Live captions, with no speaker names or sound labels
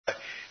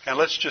And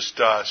let's just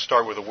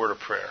start with a word of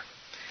prayer.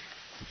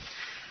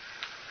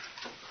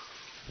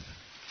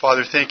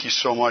 Father, thank you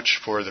so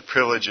much for the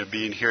privilege of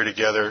being here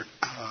together,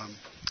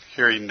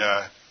 hearing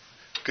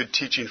good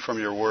teaching from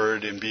your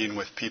word and being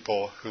with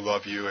people who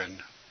love you and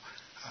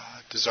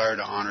desire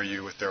to honor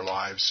you with their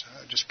lives.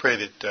 I just pray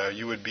that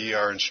you would be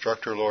our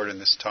instructor, Lord, in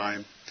this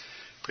time.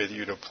 Pray that you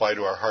would apply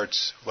to our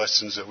hearts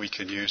lessons that we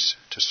can use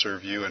to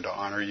serve you and to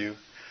honor you,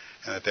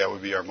 and that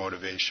would be our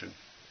motivation.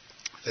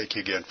 Thank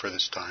you again for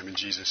this time. In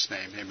Jesus'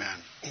 name, amen.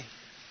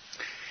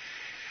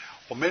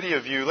 Well, many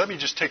of you, let me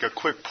just take a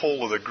quick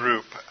poll of the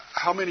group.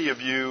 How many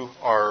of you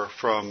are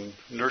from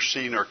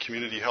nursing or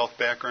community health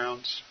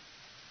backgrounds?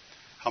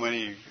 How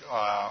many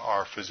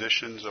are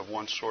physicians of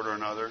one sort or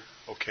another?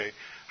 Okay.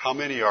 How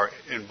many are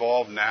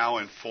involved now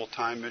in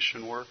full-time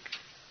mission work?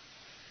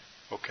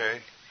 Okay.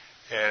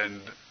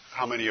 And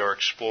how many are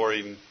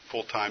exploring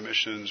full-time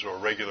missions or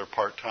regular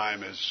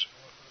part-time as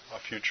a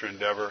future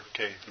endeavor?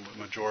 Okay, the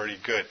majority,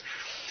 good.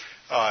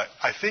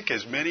 I think,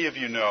 as many of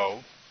you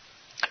know,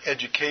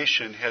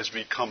 education has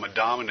become a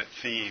dominant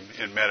theme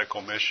in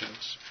medical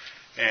missions.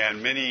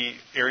 And many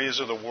areas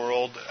of the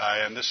world,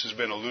 and this has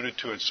been alluded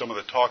to in some of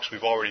the talks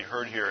we've already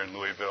heard here in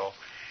Louisville,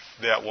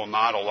 that will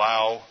not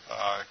allow,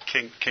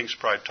 King's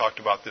Pride talked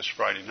about this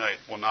Friday night,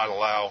 will not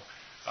allow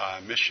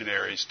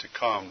missionaries to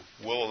come,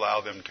 will allow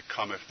them to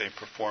come if they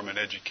perform an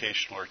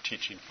educational or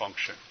teaching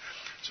function.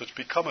 So it's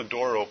become a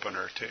door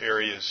opener to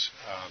areas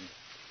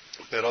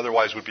that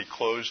otherwise would be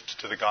closed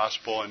to the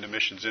gospel and to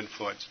missions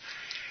influence.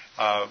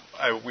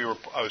 I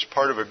was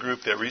part of a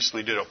group that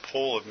recently did a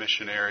poll of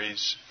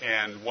missionaries,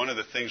 and one of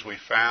the things we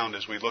found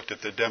as we looked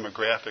at the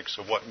demographics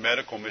of what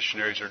medical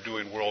missionaries are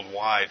doing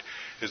worldwide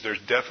is there's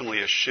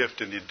definitely a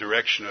shift in the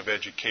direction of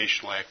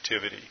educational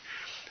activity.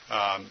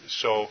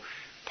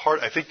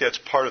 I think that's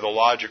part of the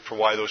logic for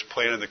why those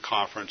planning the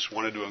conference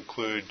wanted to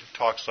include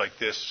talks like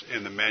this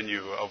in the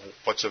menu of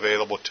what's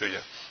available to you.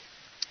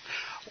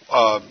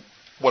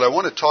 What I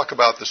want to talk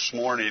about this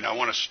morning, I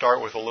want to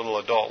start with a little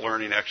adult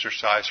learning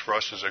exercise for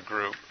us as a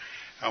group.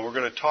 And we're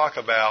going to talk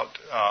about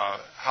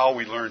how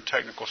we learn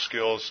technical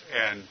skills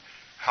and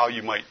how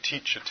you might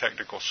teach a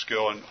technical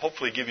skill, and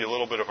hopefully give you a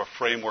little bit of a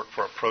framework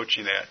for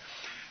approaching that.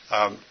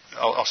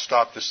 I'll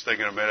stop this thing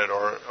in a minute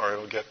or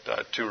it'll get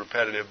too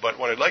repetitive. But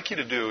what I'd like you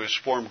to do is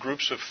form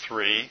groups of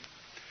 3,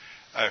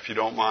 if you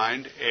don't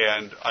mind.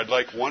 And I'd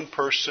like one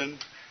person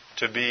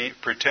to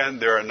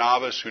pretend they're a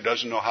novice who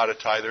doesn't know how to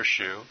tie their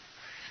shoe.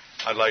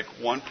 I'd like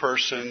one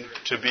person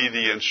to be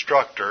the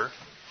instructor.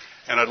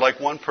 And I'd like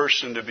one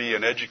person to be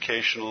an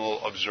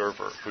educational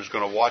observer who's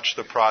going to watch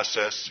the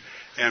process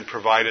and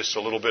provide us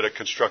a little bit of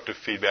constructive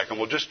feedback. And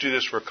we'll just do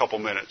this for a couple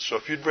minutes. So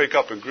if you'd break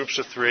up in groups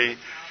of 3,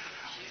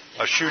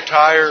 a shoe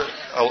tire,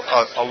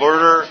 a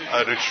learner,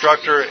 an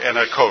instructor, and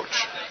a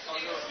coach.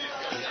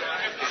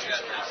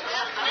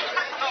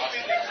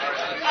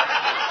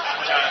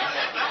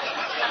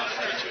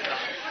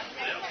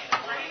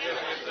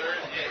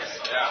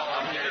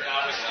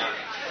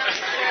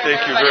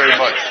 Thank you very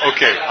much.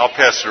 Okay, I'll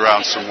pass it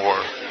around some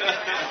more.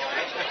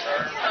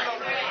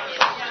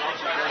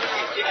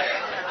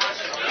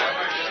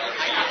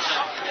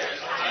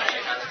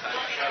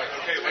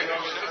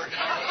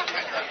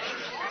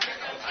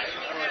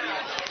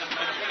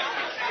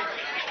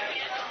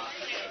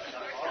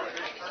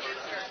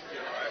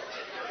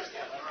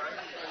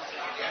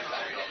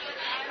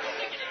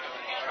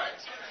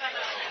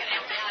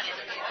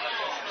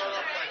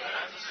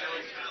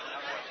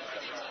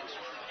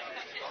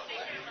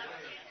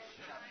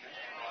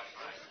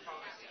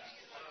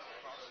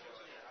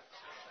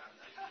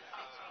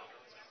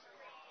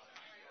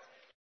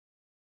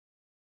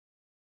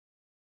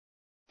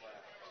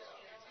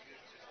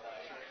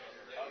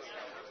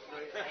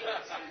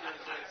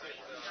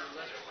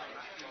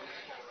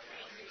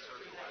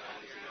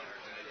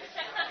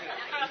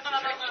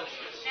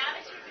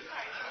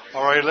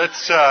 All right,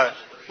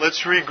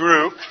 let's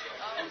regroup.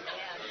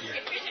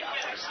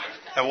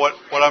 And what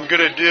I'm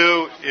going to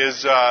do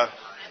is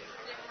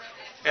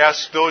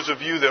ask those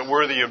of you that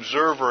were the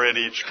observer in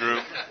each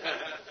group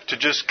to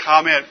just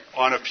comment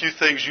on a few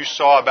things you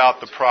saw about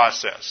the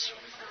process.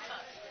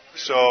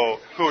 So,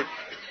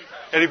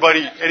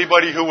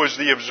 anybody who was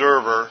the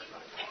observer,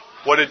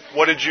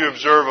 what did you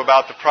observe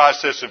about the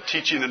process of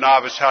teaching the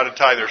novice how to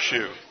tie their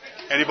shoe?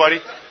 Anybody?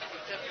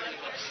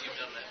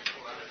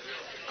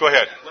 Go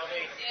ahead.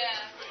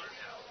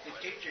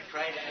 The teacher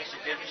tried to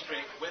actually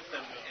demonstrate with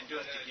them and do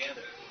it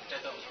together, which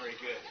I thought was very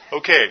good.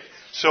 Okay,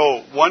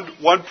 so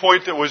one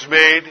point that was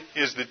made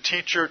is the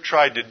teacher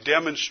tried to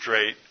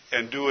demonstrate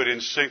and do it in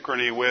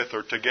synchrony with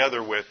or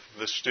together with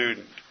the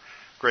student.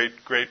 Great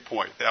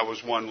point. That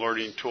was one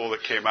learning tool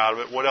that came out of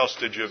it. What else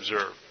did you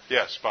observe?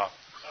 Yes, Bob.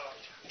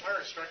 Our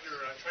instructor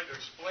tried to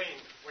explain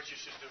what you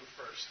should do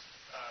first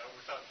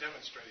without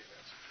demonstrating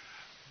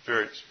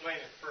it. Explain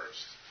it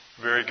first.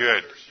 Very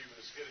good. She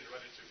was getting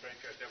ready to make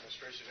a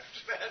demonstration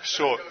after that.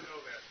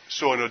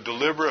 So in a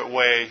deliberate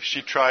way,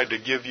 she tried to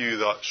give you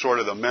the sort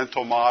of the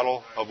mental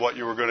model of what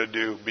you were going to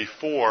do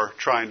before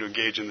trying to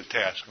engage in the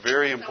task.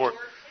 Very important.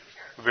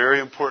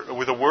 Very important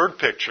with a word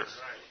picture.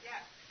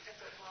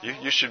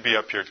 You should be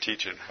up here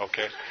teaching,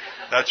 okay?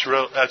 That's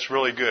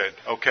really good,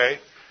 okay?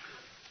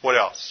 What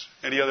else?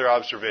 Any other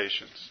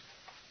observations?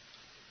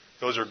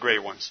 Those are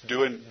great ones.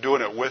 Doing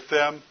it with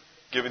them,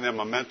 giving them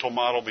a mental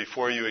model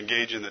before you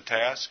engage in the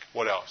task.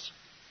 What else?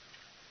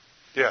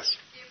 Yes?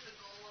 Give the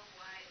goal of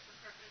why the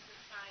purpose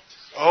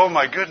is Oh,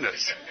 my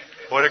goodness.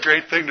 What a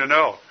great thing to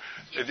know.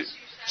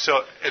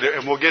 So,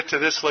 and we'll get to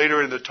this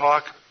later in the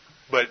talk,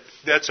 but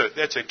that's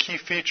a key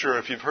feature,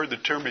 if you've heard the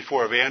term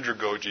before, of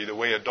andragogy, the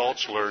way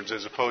adults learn,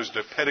 as opposed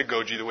to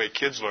pedagogy, the way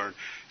kids learn.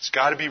 It's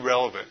got to be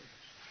relevant.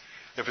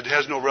 If it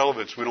has no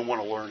relevance, we don't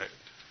want to learn it.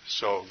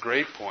 So,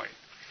 great point.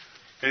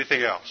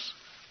 Anything else?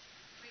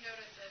 We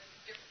noticed that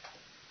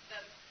the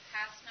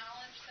past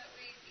knowledge that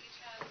we each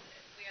have,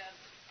 we have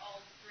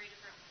all three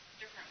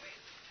different ways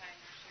of tying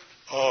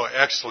our shoes. Oh,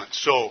 excellent.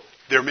 So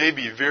there may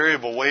be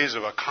variable ways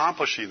of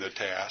accomplishing the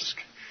task,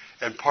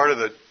 and part of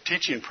the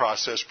teaching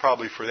process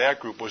probably for that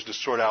group was to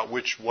sort out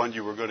which one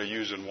you were going to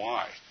use and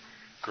why.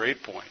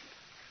 Great point.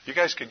 You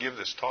guys could give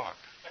this talk.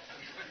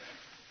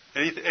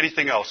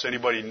 Anything else?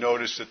 Anybody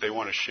notice that they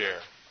want to share?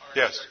 Our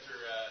yes? instructor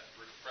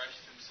refreshed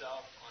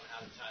himself on how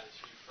to tie the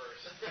shoe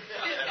first.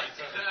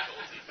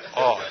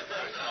 Oh.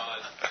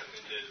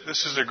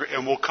 This is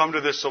and we'll come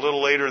to this a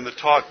little later in the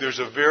talk. There's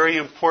a very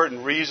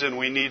important reason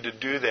we need to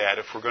do that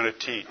if we're going to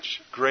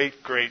teach. Great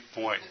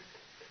point.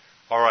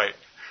 All right.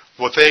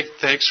 Well,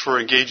 thanks for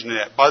engaging in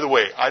that. By the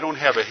way, I don't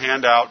have a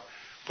handout,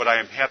 but I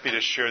am happy to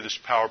share this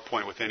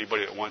PowerPoint with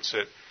anybody that wants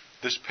it.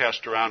 This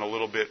passed around a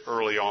little bit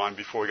early on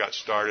before we got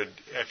started.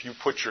 If you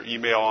put your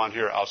email on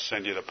here, I'll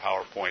send you the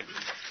PowerPoint.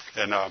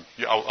 And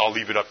I'll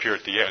leave it up here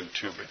at the end,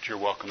 too, but you're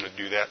welcome to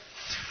do that.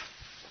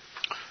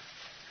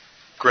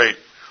 Great.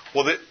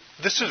 Well,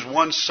 this is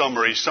one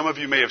summary. Some of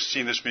you may have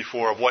seen this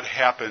before of what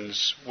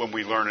happens when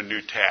we learn a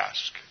new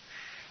task.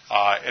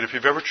 And if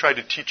you've ever tried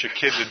to teach a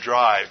kid to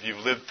drive,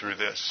 you've lived through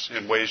this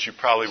in ways you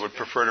probably would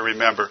prefer to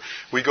remember.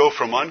 We go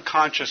from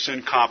unconscious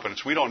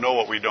incompetence, we don't know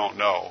what we don't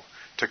know,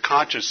 to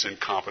conscious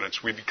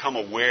incompetence. We become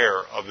aware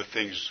of the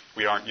things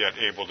we aren't yet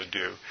able to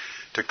do.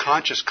 To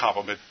conscious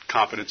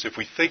competence, if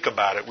we think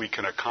about it, we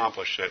can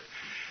accomplish it.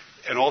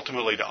 And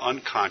ultimately to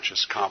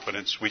unconscious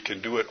competence, we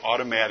can do it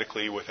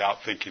automatically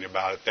without thinking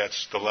about it.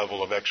 That's the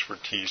level of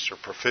expertise or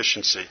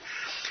proficiency.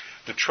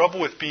 The trouble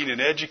with being an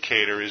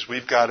educator is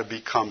we've got to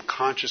become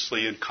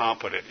consciously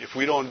incompetent. If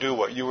we don't do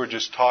what you were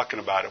just talking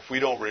about, if we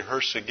don't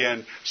rehearse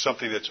again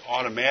something that's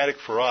automatic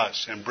for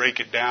us and break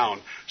it down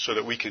so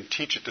that we can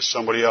teach it to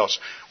somebody else,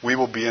 we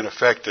will be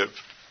ineffective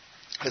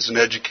as an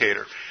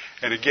educator.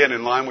 And again,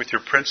 in line with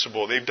your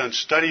principle, they've done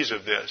studies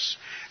of this.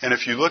 And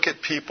if you look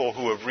at people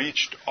who have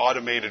reached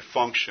automated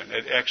function,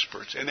 at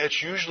experts, and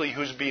that's usually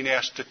who's being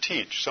asked to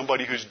teach,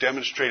 somebody who's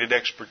demonstrated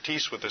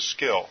expertise with a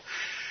skill,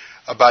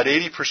 about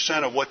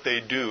 80% of what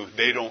they do,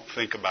 they don't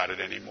think about it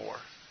anymore.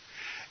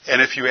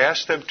 And if you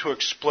ask them to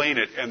explain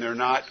it and they're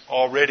not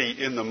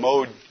already in the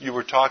mode you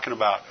were talking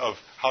about of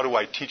how do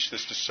I teach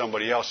this to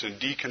somebody else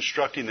and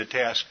deconstructing the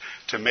task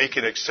to make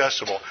it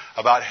accessible,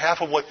 about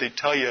half of what they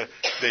tell you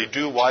they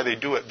do, why they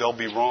do it, they'll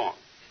be wrong.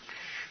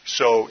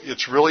 So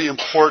it's really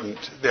important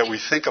that we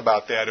think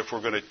about that if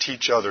we're going to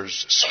teach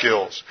others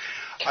skills.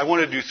 I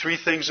want to do three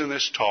things in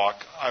this talk.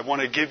 I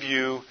want to give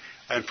you,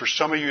 and for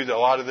some of you, a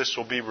lot of this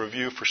will be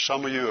review. For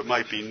some of you, it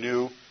might be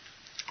new.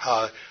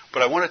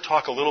 But I want to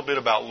talk a little bit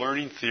about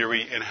learning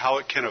theory and how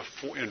it can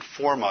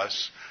inform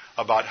us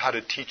about how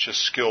to teach a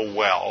skill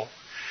well.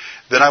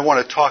 Then I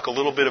want to talk a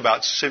little bit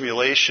about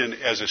simulation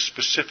as a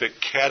specific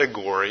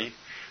category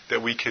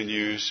that we can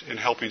use in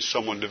helping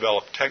someone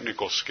develop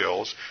technical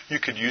skills. You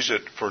could use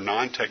it for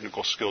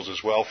non-technical skills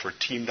as well, for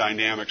team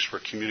dynamics, for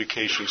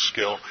communication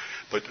skill.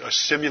 But a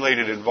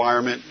simulated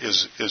environment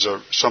is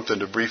something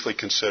to briefly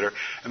consider.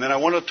 And then I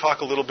want to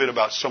talk a little bit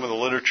about some of the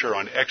literature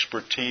on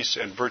expertise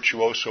and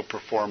virtuoso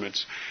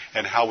performance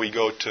and how we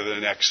go to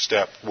the next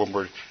step when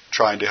we're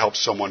trying to help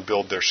someone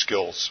build their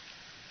skills.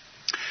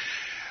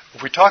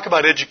 If we talk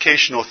about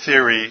educational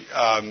theory,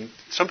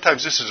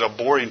 sometimes this is a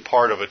boring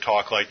part of a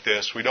talk like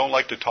this. We don't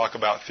like to talk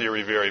about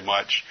theory very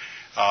much.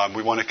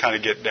 We want to kind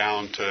of get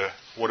down to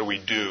what do we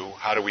do,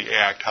 how do we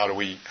act, how do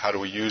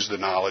we use the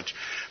knowledge.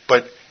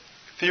 But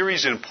theory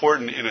is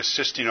important in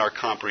assisting our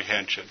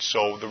comprehension.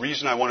 So the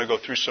reason I want to go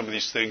through some of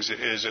these things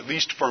is, at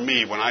least for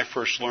me, when I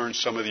first learned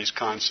some of these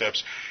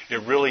concepts,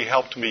 it really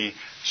helped me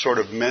sort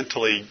of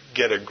mentally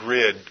get a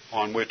grid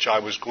on which I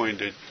was going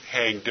to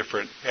hang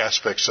different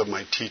aspects of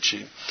my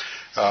teaching.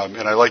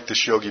 And I like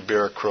this Yogi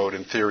Berra quote,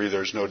 in theory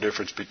there's no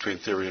difference between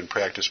theory and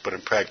practice, but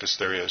in practice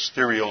there is.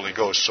 Theory only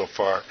goes so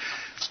far.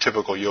 It's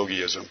typical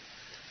yogiism.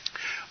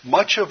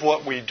 Much of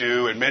what we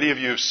do, and many of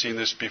you have seen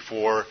this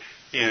before,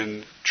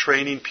 in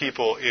training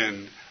people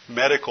in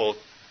medical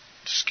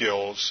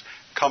skills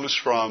comes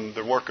from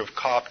the work of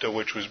Kopta,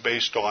 which was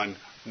based on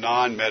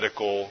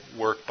non-medical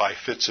work by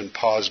Fitz and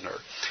Posner.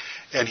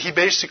 And he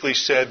basically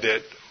said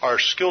that our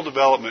skill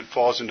development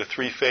falls into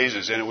three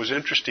phases. And it was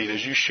interesting,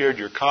 as you shared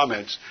your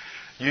comments,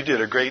 you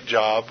did a great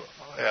job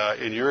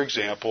in your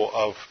example,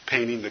 of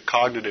painting the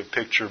cognitive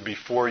picture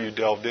before you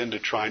delved into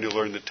trying to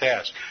learn the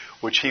task,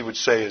 which he would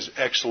say is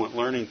excellent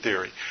learning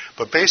theory.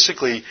 But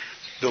basically,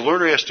 the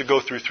learner has to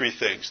go through three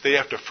things. They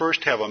have to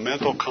first have a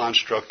mental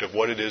construct of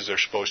what it is they're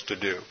supposed to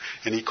do.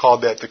 And he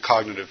called that the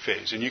cognitive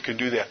phase. And you can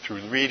do that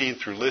through reading,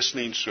 through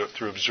listening,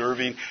 through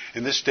observing.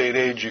 In this day and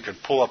age, you can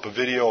pull up a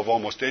video of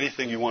almost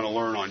anything you want to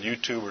learn on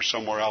YouTube or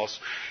somewhere else,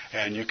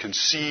 and you can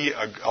see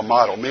a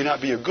model. It may not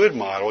be a good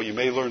model. You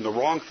may learn the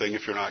wrong thing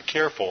if you're not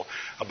careful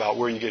about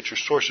where you get your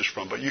sources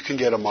from, but you can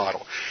get a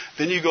model.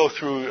 Then you go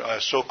through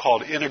a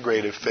so-called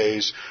integrative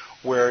phase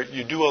where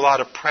you do a lot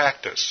of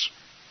practice.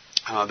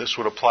 This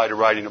would apply to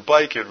riding a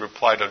bike. It would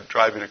apply to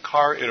driving a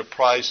car. It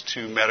applies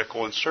to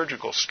medical and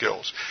surgical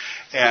skills.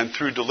 And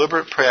through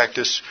deliberate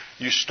practice,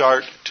 you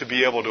start to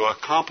be able to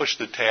accomplish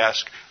the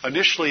task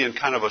initially in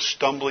kind of a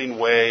stumbling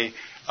way.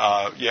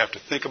 You have to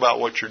think about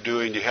what you're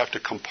doing. You have to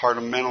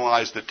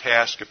compartmentalize the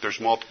task if there's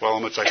multiple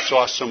elements. I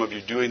saw some of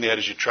you doing that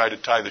as you try to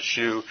tie the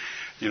shoe.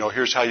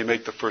 Here's how you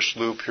make the first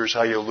loop. Here's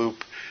how you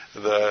loop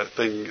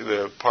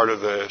the part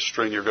of the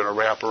string you're going to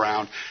wrap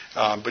around.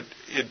 But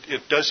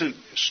it doesn't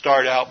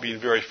start out being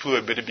very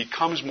fluid, but it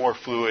becomes more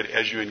fluid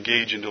as you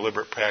engage in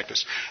deliberate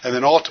practice. And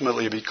then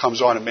ultimately it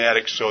becomes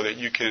automatic so that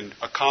you can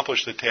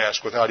accomplish the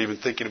task without even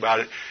thinking about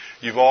it.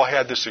 You've all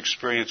had this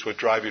experience with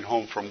driving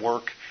home from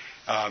work.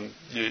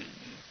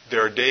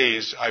 There are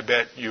days, I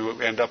bet,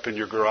 you end up in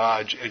your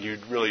garage and you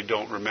really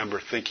don't remember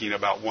thinking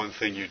about one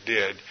thing you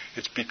did.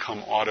 It's become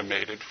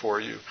automated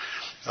for you.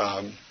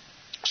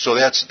 So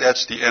that's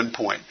the end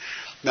point.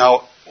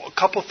 Now, a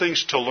couple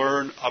things to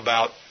learn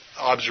about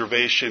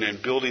observation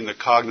and building the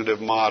cognitive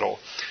model.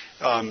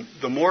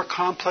 The more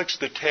complex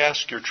the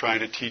task you're trying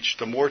to teach,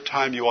 the more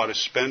time you ought to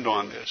spend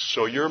on this.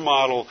 So your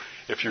model,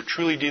 if you're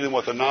truly dealing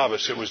with a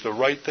novice, it was the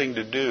right thing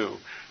to do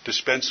to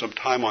spend some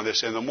time on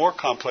this. And the more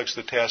complex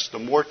the task, the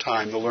more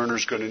time the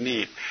learner's going to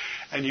need.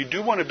 And you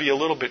do want to be a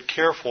little bit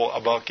careful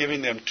about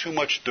giving them too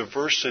much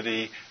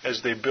diversity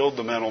as they build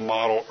the mental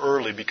model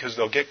early, because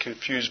they'll get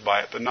confused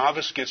by it. The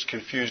novice gets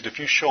confused. If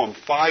you show them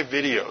 5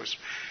 videos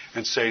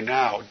and say,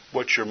 now,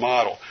 what's your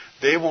model?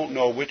 They won't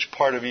know which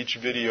part of each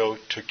video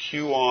to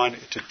cue on,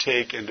 to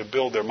take, and to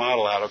build their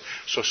model out of.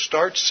 So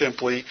start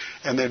simply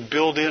and then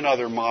build in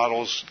other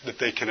models that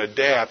they can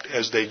adapt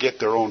as they get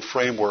their own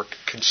framework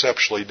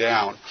conceptually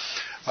down.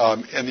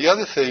 And the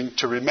other thing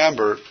to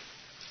remember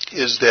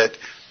is that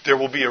there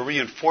will be a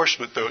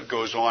reinforcement that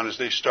goes on as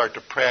they start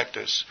to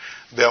practice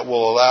that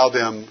will allow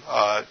them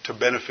to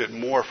benefit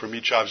more from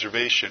each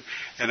observation.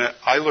 And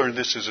I learned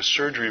this as a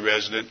surgery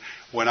resident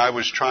when I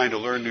was trying to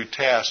learn new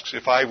tasks.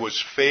 If I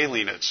was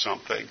failing at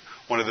something,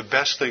 one of the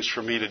best things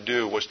for me to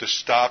do was to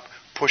stop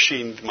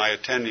pushing my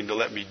attending to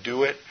let me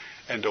do it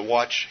and to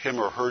watch him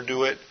or her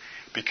do it,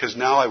 because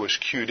now I was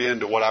cued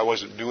in to what I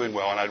wasn't doing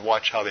well, and I'd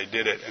watch how they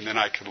did it, and then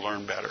I could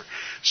learn better.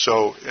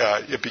 So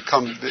it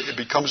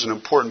becomes an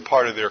important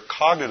part of their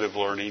cognitive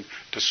learning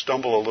to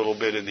stumble a little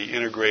bit in the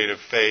integrative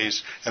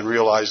phase and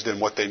realize then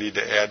what they need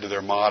to add to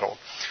their model.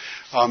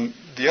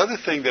 The other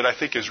thing that I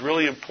think is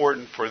really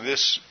important for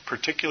this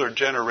particular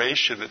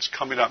generation that's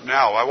coming up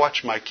now, I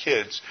watch my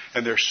kids,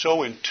 and they're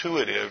so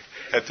intuitive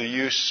at the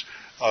use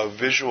of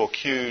visual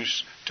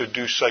cues to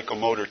do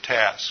psychomotor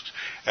tasks.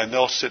 And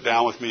they'll sit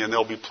down with me and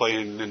they'll be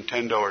playing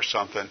Nintendo or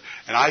something,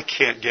 and I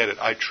can't get it.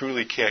 I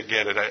truly can't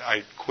get it.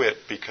 I quit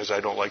because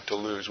I don't like to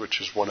lose, which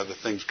is one of the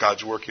things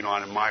God's working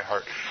on in my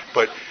heart.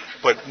 But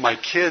my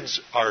kids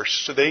are,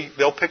 so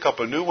they'll pick up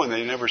a new one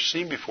they've never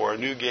seen before, a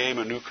new game,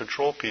 a new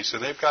control piece,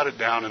 and they've got it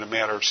down in a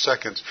matter of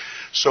seconds.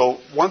 So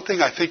one thing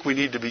I think we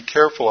need to be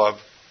careful of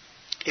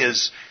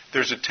is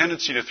there's a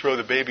tendency to throw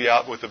the baby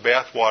out with the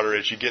bathwater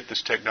as you get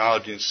this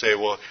technology and say,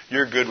 well,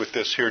 you're good with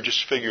this here,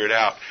 just figure it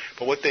out.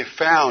 But what they've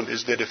found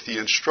is that if the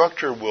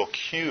instructor will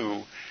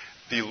cue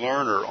the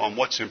learner on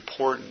what's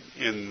important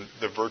in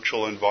the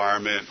virtual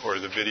environment or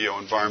the video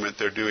environment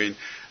they're doing,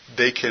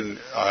 they can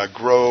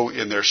grow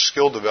in their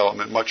skill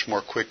development much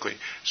more quickly.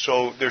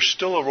 So there's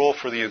still a role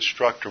for the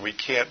instructor. We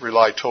can't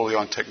rely totally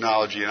on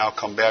technology, and I'll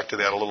come back to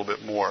that a little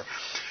bit more.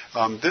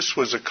 This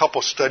was a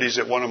couple studies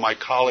that one of my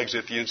colleagues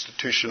at the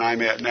institution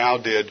I'm at now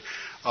did,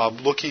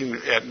 looking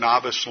at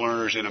novice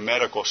learners in a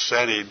medical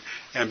setting.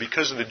 And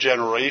because of the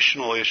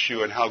generational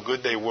issue and how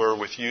good they were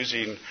with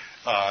using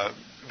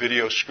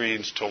video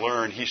screens to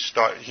learn,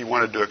 he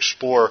wanted to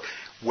explore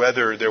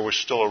whether there was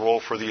still a role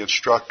for the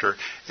instructor.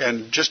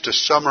 And just to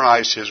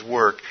summarize his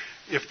work,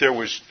 if there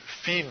was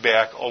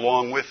feedback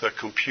along with a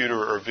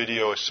computer or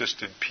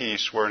video-assisted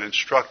piece where an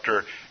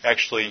instructor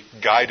actually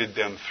guided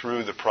them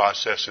through the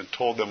process and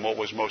told them what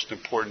was most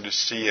important to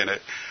see in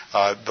it,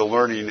 the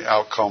learning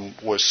outcome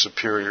was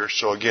superior.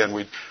 So again,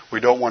 we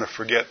don't want to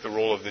forget the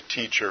role of the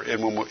teacher,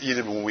 and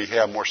even when we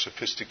have more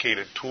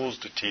sophisticated tools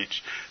to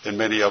teach than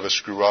many of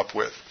us grew up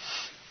with.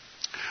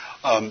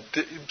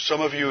 Some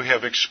of you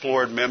have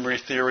explored memory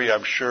theory,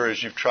 I'm sure,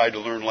 as you've tried to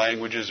learn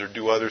languages or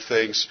do other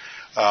things.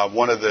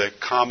 One of the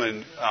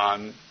common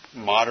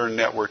modern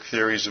network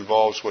theories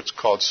involves what's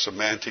called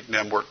semantic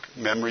network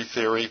memory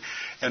theory.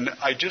 And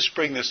I just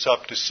bring this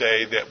up to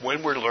say that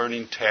when we're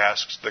learning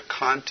tasks, the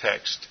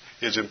context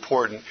is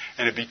important,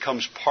 and it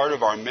becomes part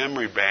of our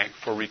memory bank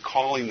for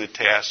recalling the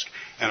task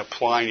and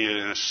applying it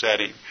in a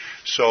setting.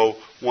 So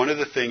one of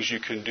the things you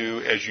can do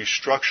as you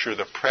structure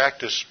the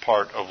practice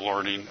part of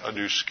learning a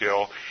new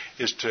skill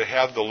is to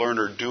have the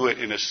learner do it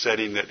in a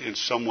setting that in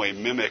some way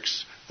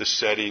mimics the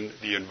setting,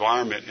 the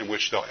environment in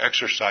which they'll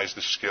exercise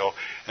the skill,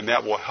 and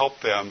that will help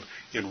them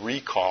in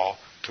recall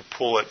to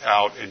pull it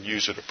out and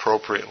use it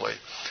appropriately.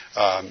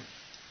 And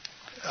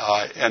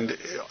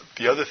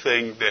the other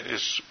thing that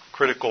is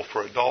critical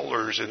for adult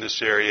learners in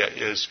this area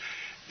is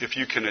if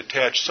you can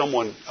attach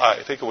someone,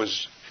 I think it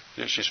was,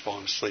 she's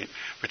fallen asleep,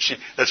 but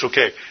that's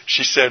okay.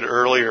 She said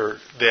earlier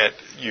that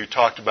you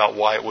talked about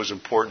why it was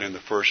important in the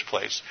first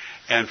place.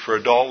 And for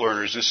adult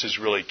learners, this is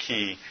really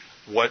key.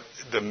 What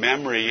the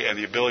memory and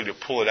the ability to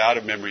pull it out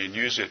of memory and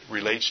use it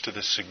relates to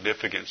the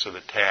significance of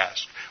the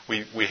task.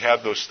 We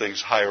have those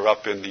things higher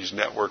up in these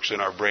networks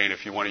in our brain,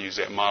 if you want to use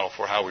that model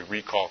for how we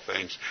recall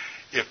things,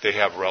 if they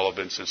have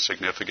relevance and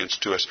significance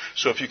to us.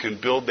 So if you can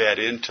build that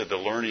into the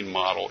learning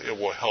model, it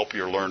will help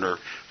your learner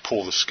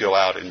pull the skill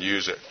out and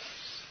use it.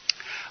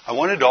 I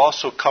wanted to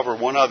also cover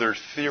one other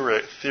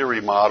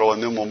theory model,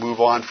 and then we'll move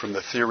on from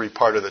the theory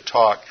part of the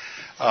talk.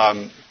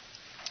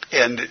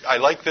 And I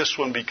like this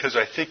one because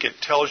I think it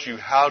tells you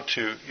how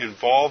to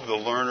involve the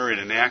learner in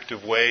an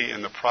active way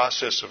in the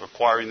process of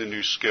acquiring the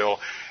new skill,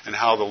 and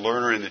how the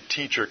learner and the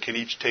teacher can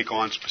each take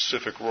on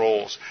specific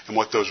roles and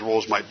what those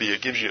roles might be.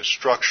 It gives you a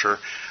structure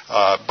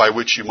by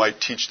which you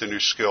might teach the new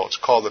skill. It's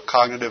called the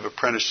cognitive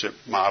apprenticeship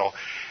model.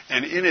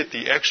 And in it,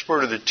 the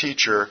expert or the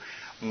teacher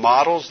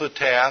models the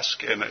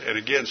task, and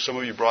again, some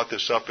of you brought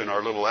this up in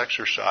our little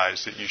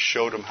exercise that you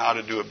showed them how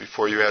to do it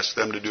before you asked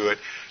them to do it.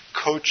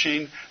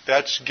 Coaching,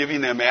 that's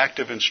giving them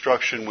active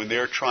instruction when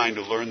they're trying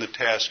to learn the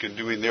task and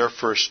doing their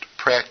first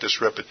practice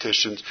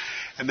repetitions.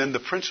 And then the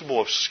principle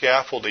of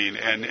scaffolding,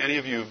 and any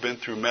of you who've been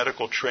through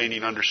medical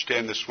training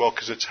understand this well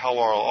because it's how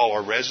all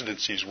our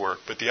residencies work.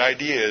 But the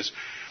idea is,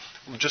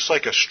 just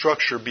like a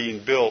structure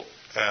being built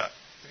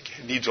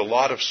needs a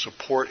lot of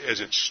support as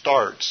it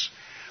starts,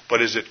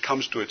 but as it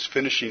comes to its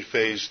finishing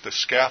phase, the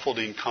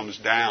scaffolding comes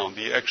down,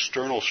 the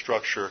external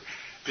structure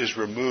is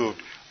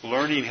removed.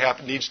 Learning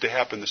needs to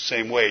happen the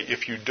same way.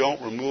 If you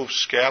don't remove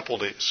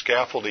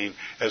scaffolding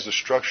as the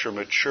structure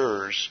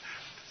matures,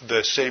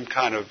 the same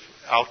kind of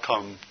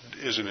outcome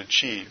isn't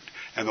achieved.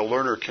 And the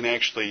learner can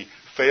actually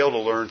fail to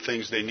learn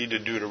things they need to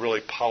do to really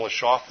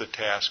polish off the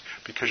task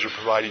because you're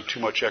providing too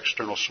much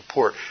external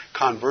support.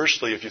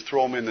 Conversely, if you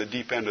throw them in the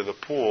deep end of the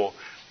pool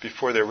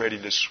before they're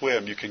ready to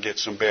swim, you can get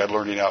some bad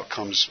learning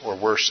outcomes or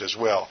worse as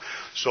well.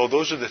 So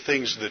those are the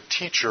things the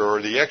teacher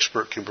or the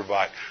expert can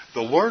provide.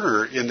 The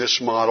learner in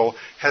this model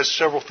has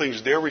several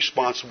things they're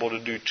responsible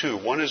to do too.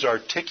 One is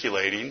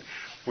articulating,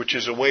 which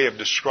is a way of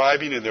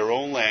describing in their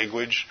own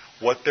language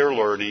what they're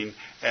learning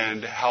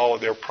and how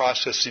they're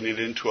processing it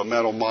into a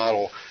mental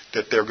model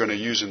that they're going to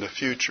use in the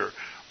future.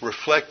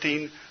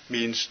 Reflecting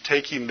means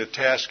taking the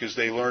task as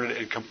they learn it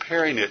and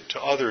comparing it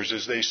to others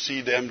as they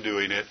see them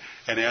doing it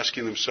and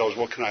asking themselves,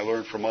 what can I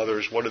learn from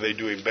others? What are they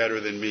doing better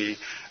than me?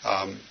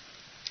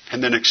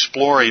 And then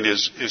exploring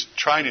is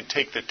trying to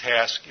take the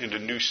task into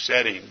new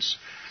settings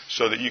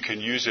so that you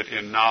can use it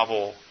in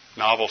novel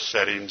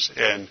settings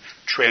and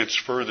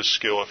transfer the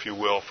skill, if you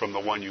will, from the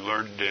one you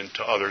learned it in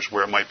to others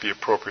where it might be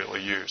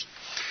appropriately used.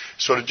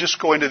 So to just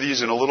go into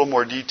these in a little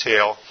more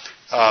detail,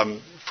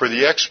 for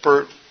the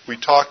expert, we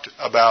talked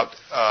about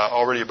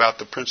already about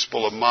the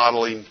principle of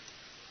modeling.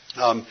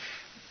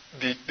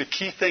 The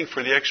key thing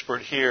for the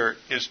expert here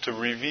is to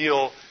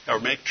reveal or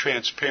make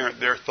transparent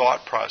their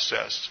thought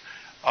process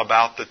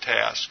about the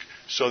task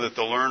so that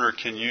the learner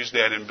can use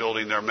that in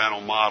building their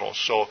mental model.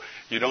 So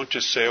you don't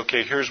just say,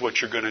 okay, here's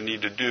what you're going to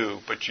need to do,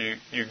 but you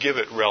give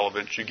it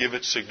relevance, you give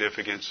it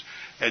significance,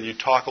 and you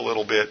talk a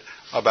little bit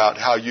about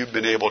how you've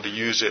been able to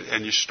use it,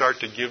 and you start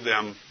to give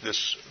them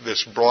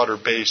this broader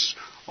base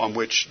on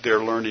which their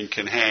learning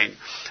can hang.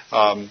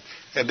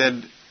 And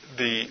then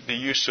the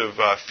use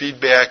of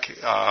feedback.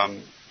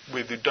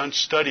 We've done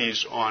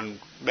studies on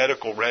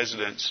medical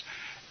residents,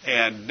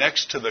 and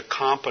next to the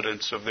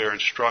competence of their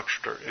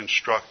instructor,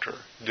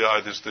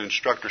 is the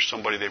instructor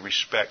somebody they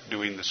respect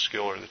doing the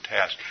skill or the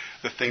task.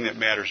 The thing that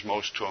matters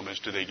most to them is,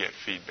 do they get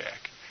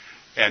feedback?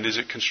 And is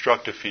it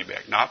constructive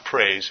feedback? Not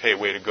praise, hey,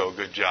 way to go,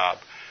 good job.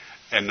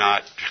 And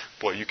not,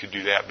 boy, you could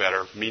do that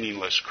better,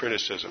 meaningless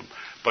criticism,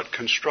 but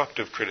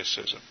constructive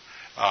criticism.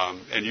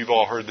 And you've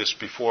all heard this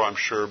before, I'm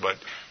sure, but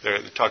they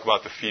talk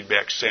about the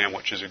feedback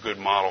sandwich is a good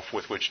model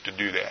with which to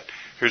do that.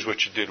 Here's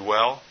what you did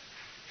well,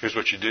 here's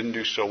what you didn't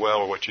do so well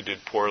or what you did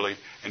poorly,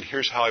 and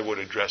here's how I would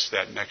address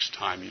that next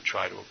time you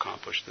try to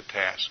accomplish the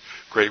task.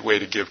 Great way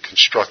to give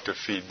constructive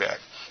feedback.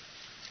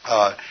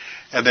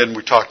 And then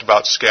we talked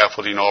about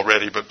scaffolding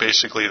already, but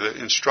basically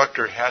the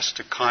instructor has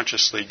to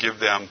consciously give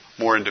them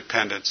more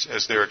independence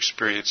as their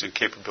experience and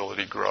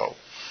capability grow.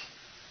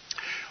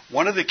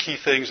 One of the key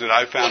things that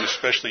I found,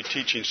 especially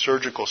teaching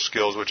surgical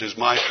skills, which is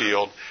my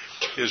field,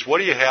 is what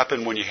do you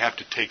happen when you have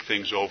to take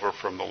things over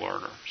from the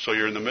learner? So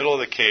you're in the middle of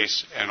the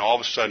case, and all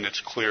of a sudden it's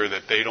clear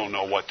that they don't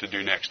know what to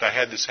do next. I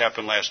had this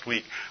happen last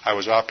week. I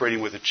was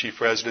operating with a chief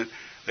resident.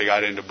 They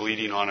got into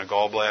bleeding on a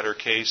gallbladder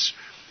case,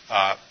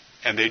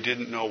 and they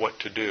didn't know what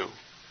to do.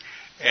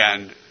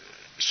 And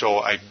so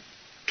I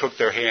took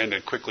their hand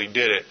and quickly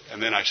did it,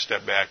 and then I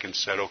stepped back and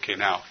said, okay,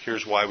 now,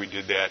 here's why we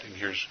did that, and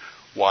here's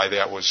why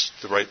that was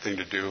the right thing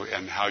to do,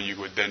 and how you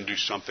would then do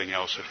something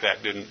else if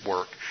that didn't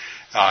work.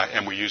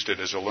 And we used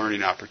it as a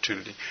learning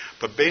opportunity.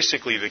 But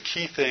basically, the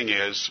key thing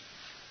is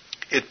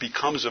it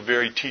becomes a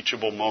very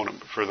teachable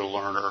moment for the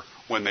learner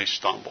when they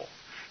stumble.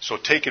 So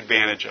take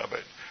advantage of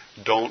it.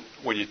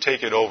 When you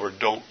take it over,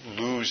 don't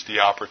lose the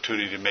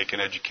opportunity to make an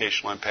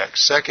educational impact.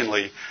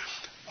 Secondly,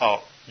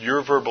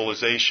 your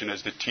verbalization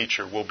as the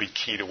teacher will be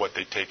key to what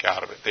they take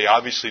out of it. They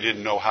obviously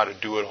didn't know how to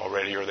do it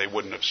already, or they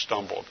wouldn't have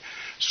stumbled.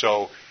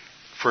 So,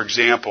 for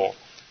example,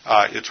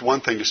 it's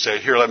one thing to say,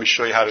 here, let me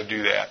show you how to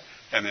do that,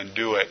 and then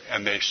do it,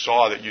 and they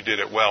saw that you did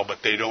it well, but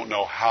they don't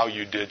know how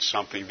you did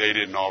something they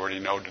didn't already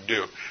know to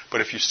do.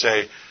 But if you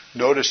say,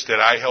 notice that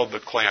I held the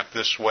clamp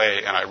this way,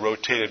 and I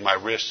rotated my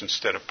wrist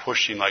instead of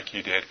pushing like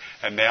you did,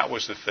 and that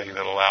was the thing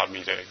that allowed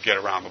me to get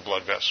around the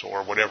blood vessel,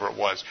 or whatever it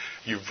was.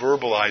 You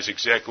verbalize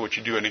exactly what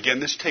you do. And again,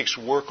 this takes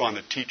work on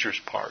the teacher's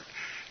part.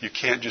 You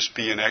can't just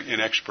be in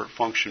expert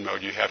function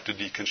mode. You have to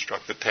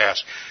deconstruct the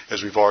task,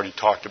 as we've already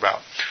talked about.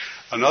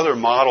 Another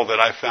model that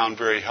I found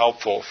very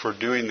helpful for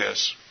doing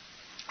this,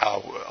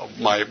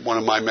 one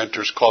of my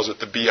mentors calls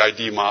it the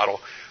BID model,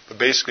 but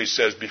basically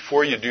says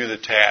before you do the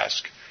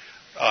task,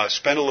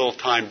 spend a little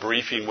time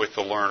briefing with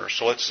the learner.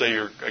 So let's say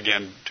you're,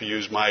 again, to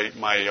use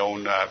my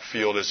own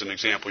field as an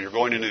example, you're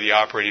going into the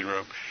operating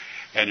room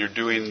and you're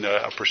doing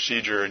a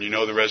procedure and you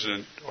know the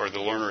resident or the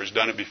learner has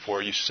done it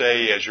before. You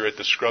say, as you're at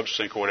the scrub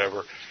sink or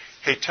whatever,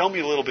 hey, tell me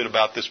a little bit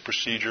about this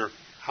procedure.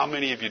 How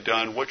many have you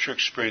done? What's your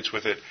experience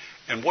with it?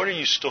 And what are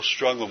you still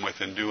struggling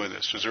with in doing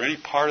this? Is there any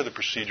part of the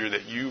procedure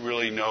that you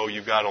really know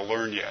you've got to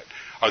learn yet?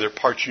 Are there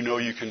parts you know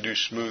you can do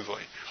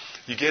smoothly?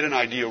 You get an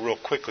idea real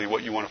quickly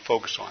what you want to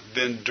focus on.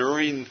 Then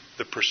during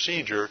the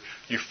procedure,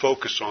 you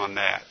focus on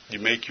that. You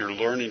make your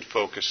learning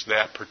focus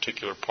that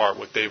particular part,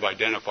 what they've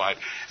identified.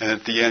 And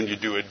at the end, you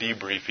do a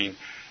debriefing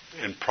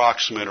in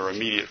proximate or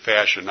immediate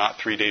fashion, not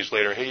 3 days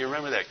later. Hey, you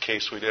remember that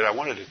case we did? I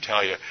wanted to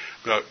tell you.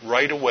 But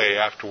right away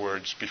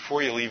afterwards,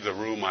 before you leave the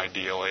room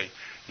ideally,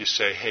 you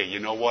say, hey, you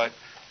know what?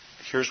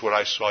 Here's what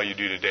I saw you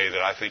do today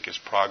that I think is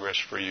progress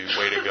for you.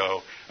 Way to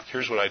go.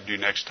 Here's what I'd do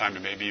next time to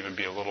maybe even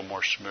be a little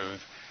more smooth.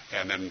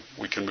 And then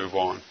we can move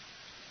on.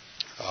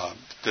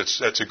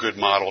 That's a good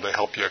model to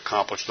help you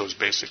accomplish those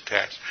basic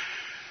tasks.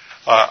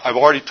 I've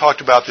already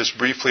talked about this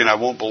briefly, and I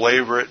won't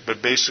belabor it,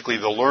 but basically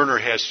the learner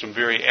has some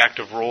very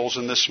active roles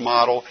in this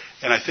model,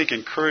 and I think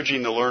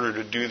encouraging the learner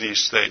to do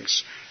these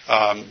things,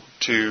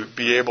 to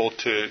be able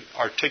to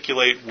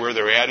articulate where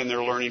they're at in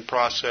their learning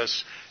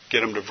process,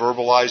 get them to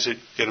verbalize it,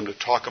 get them to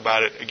talk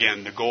about it.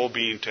 Again, the goal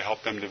being to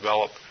help them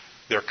develop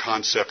their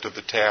concept of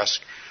the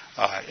task,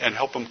 and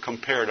help them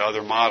compare to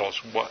other models.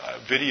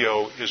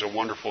 Video is a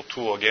wonderful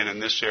tool, again,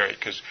 in this area,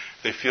 because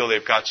they feel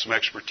they've got some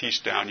expertise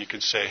down. You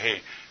can say,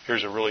 hey,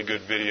 here's a really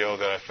good video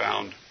that I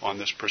found on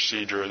this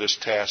procedure or this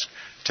task.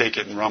 Take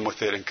it and run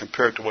with it and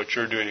compare it to what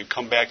you're doing and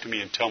come back to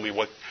me and tell me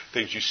what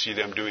things you see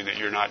them doing that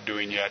you're not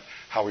doing yet,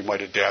 how we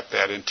might adapt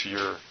that into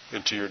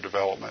your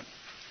development.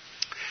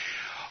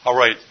 All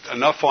right,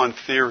 enough on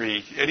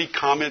theory. Any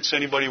comments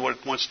anybody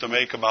wants to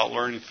make about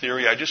learning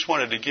theory? I just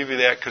wanted to give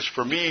you that because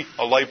for me,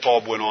 a light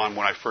bulb went on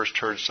when I first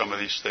heard some of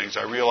these things.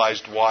 I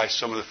realized why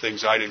some of the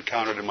things I'd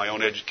encountered in my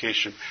own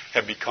education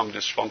have become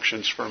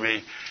dysfunctions for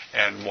me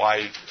and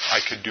why I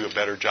could do a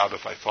better job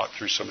if I thought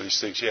through some of these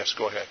things. Yes,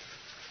 go ahead.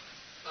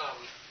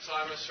 So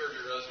I'm a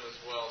surgery resident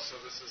as well, so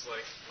this is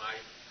like my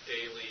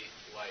daily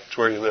life. It's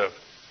where you live.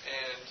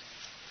 And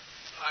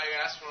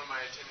I asked one of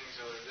my attendings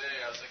the other day,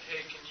 I was like,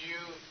 hey, can you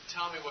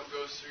tell me what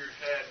goes through your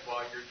head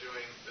while you're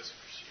doing this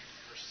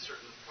procedure or a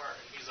certain part?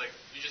 And he's like,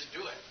 you just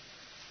do it.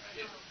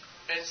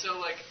 And so,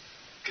 like,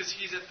 because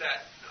he's at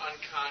that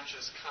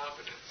unconscious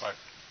competence, right.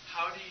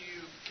 How do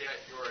you get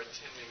your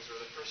attendings or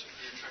the person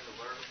who you're trying to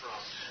learn from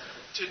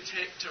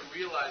to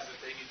realize that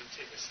they need to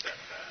take a step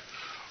back?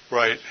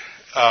 Right.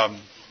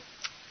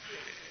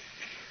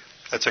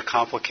 That's a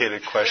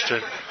complicated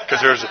question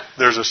because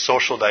there's a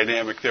social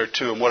dynamic there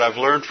too. And what I've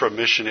learned from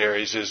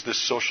missionaries is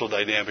this social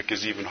dynamic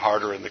is even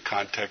harder in the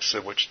context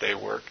in which they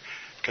work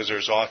because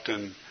there's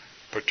often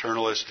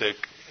paternalistic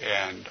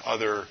and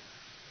other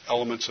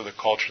elements of the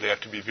culture they have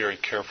to be very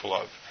careful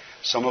of.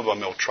 Some of them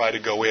they'll try to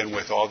go in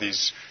with all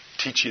these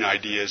teaching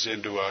ideas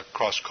into a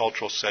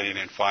cross-cultural setting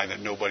and find that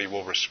nobody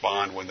will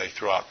respond when they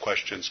throw out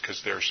questions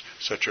because there's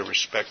such a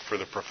respect for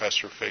the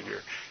professor figure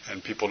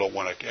and people don't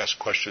want to ask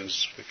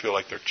questions. They feel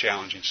like they're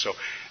challenging. So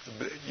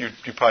you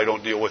probably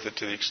don't deal with it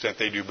to the extent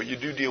they do, but you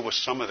do deal with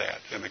some of that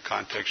in the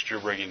context you're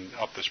bringing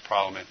up this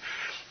problem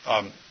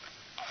in.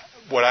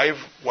 What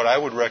I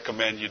would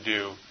recommend you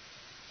do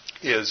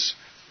is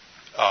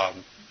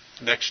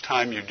next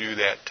time you do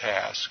that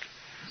task,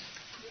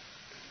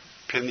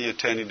 pin the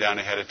attending down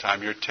ahead of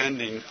time. Your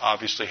attending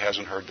obviously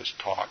hasn't heard this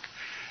talk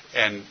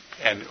and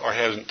or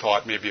hasn't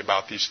thought maybe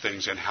about these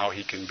things and how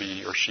he can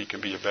be or she can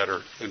be a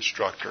better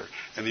instructor.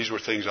 And these were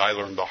things I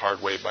learned the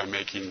hard way by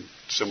making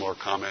similar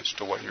comments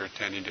to what your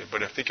attending did.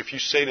 But I think if you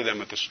say to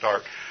them at the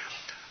start,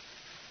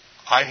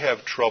 I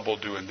have trouble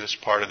doing this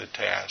part of the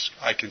task.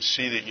 I can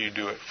see that you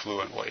do it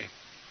fluently.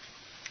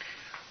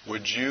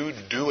 Would you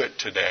do it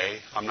today?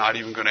 I'm not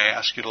even going to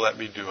ask you to let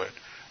me do it,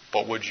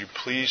 but would you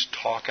please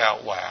talk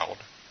out loud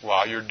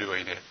while you're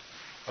doing it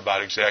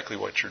about exactly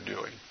what you're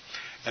doing?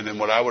 And then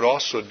what I would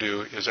also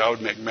do is I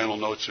would make mental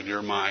notes in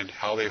your mind,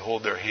 how they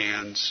hold their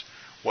hands,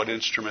 what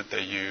instrument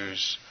they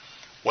use,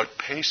 what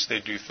pace they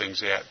do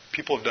things at.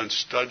 People have done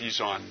studies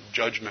on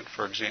judgment,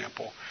 for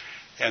example,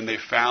 and they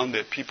found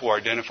that people are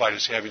identified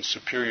as having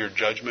superior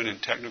judgment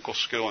and technical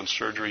skill in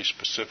surgery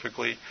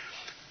specifically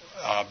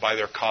by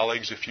their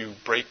colleagues. If you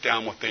break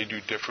down what they do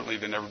differently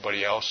than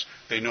everybody else,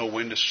 they know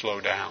when to slow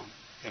down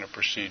in a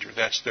procedure.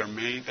 That's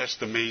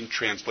the main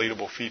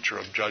translatable feature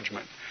of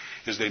judgment,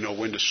 is they know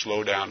when to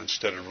slow down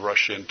instead of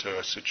rush into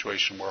a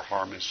situation where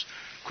harm is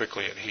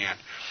quickly at hand.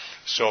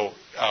 So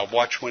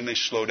watch when they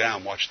slow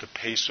down, watch the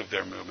pace of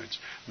their movements,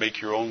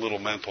 make your own little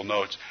mental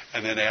notes,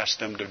 and then ask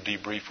them to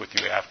debrief with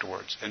you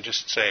afterwards. And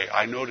just say,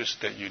 I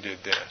noticed that you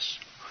did this.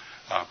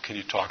 Can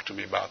you talk to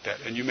me about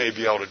that? And you may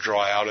be able to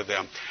draw out of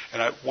them.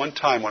 And one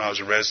time when I was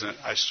a resident,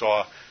 I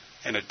saw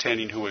an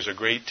attending who was a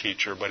great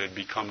teacher but had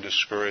become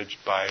discouraged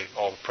by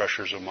all the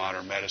pressures of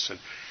modern medicine.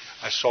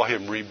 I saw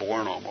him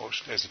reborn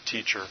almost as a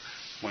teacher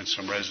when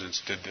some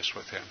residents did this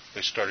with him.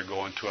 They started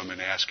going to him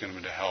and asking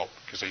him to help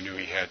because they knew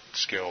he had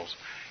skills.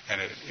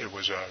 And it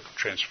was a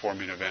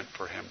transforming event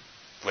for him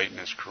late in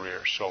his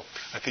career. So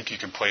I think you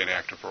can play an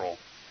active role.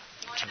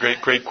 It's a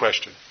great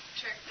question.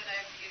 Trick that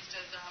I've used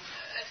as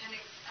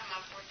attending, I'm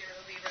a fourth-year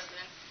OB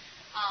resident.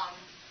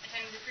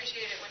 Attendings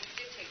appreciate it when you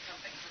dictate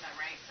something for them,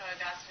 right? So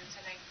I've asked them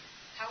something,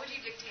 how would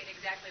you dictate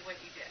exactly what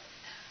you did?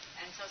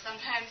 And so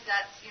sometimes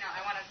that's,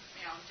 I want to,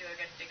 do a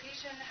good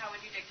dictation. How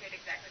would you dictate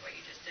exactly what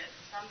you just did?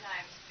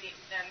 Sometimes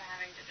them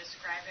having to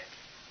describe it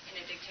in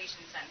a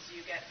dictation sense, you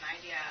get an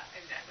idea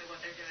exactly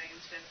what they're doing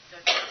instead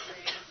of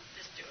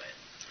just do it.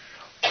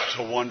 It's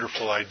a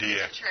wonderful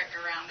idea. A trick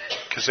around it.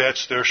 Because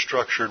that's their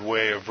structured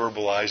way of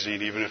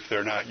verbalizing, even if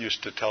they're not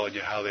used to telling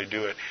you how they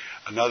do it.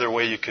 Another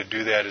way you could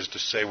do that is to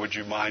say, would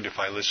you mind if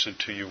I listen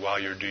to you while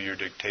you do your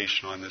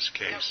dictation on this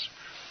case?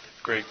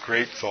 Yep.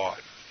 Great thought.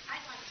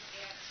 I'd like to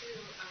add, too,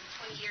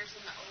 20 years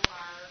in the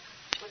OR,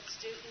 with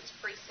students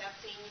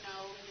precepting,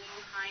 new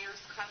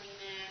hires coming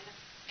in,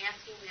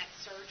 asking that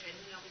surgeon,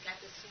 we got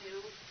this new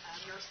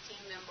nurse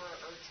team member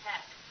or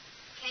tech.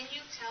 Can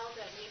you tell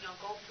them,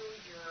 go through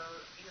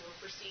your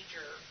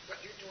procedure, what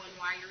you're doing,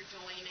 why you're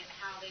doing it,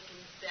 how they can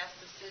best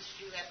assist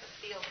you at the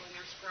field when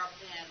you're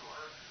scrubbed in or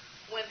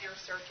when they're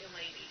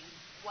circulating?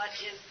 What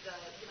is the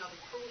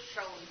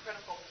crucial and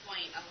critical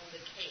point of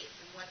the case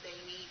and what they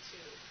need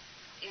to?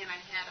 And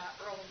I had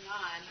early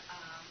on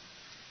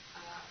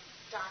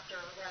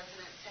doctor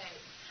resident say,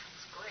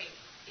 that's great.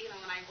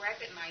 And I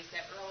recognized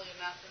that early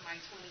enough in my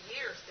 20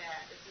 years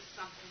that this is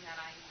something that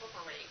I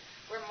incorporate.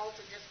 We're a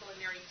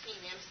multidisciplinary team,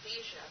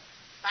 anesthesia.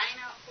 Find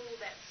out who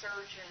that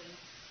surgeon,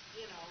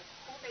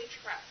 who they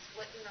trust,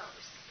 what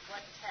nurse,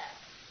 what tech,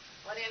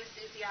 what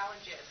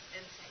anesthesiologist,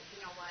 and say,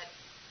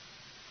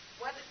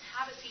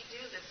 how does he do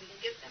this? And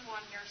get them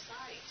on your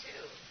side,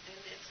 too. And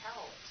it's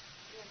helped,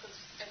 because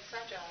it's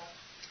such a,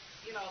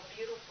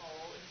 beautiful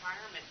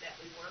environment that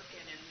we work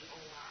in the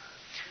OR,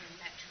 and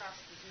that trust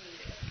is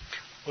needed.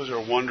 Those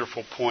are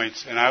wonderful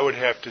points. And I would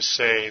have to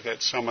say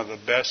that some of the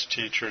best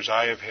teachers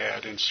I have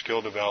had in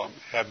skill development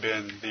have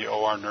been the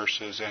OR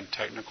nurses and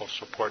technical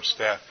support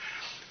staff.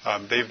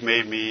 They've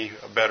made me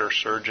a better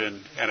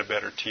surgeon and a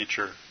better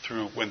teacher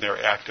through when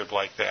they're active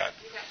like that.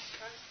 You got to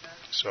trust them.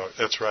 So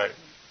that's right.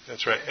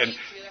 That's right. And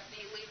after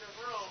you leave the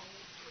room,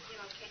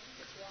 can you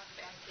just walk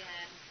back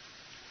in?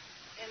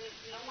 And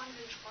no one's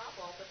in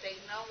trouble, but they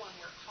know when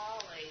we're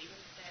calling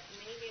that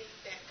maybe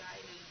that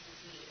guidance is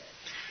needed.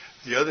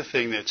 the other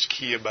thing that's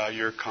key about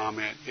your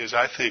comment is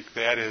I think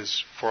that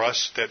is, for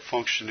us that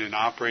function in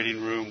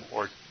operating room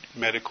or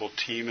medical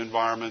team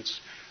environments,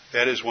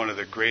 that is one of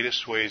the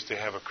greatest ways to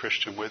have a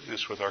Christian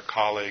witness with our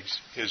colleagues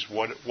is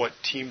what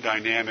team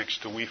dynamics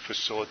do we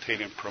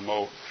facilitate and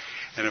promote.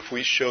 And if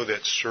we show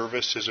that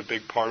service is a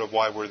big part of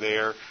why we're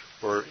there,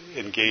 we're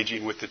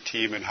engaging with the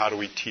team and how do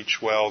we teach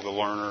well the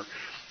learner,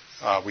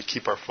 we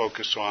keep our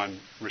focus on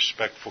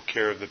respectful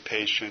care of the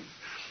patient.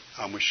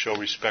 We show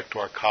respect to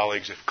our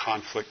colleagues. If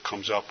conflict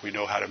comes up, we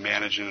know how to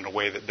manage it in a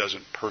way that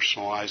doesn't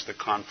personalize the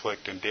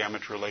conflict and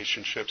damage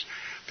relationships.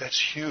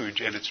 That's huge,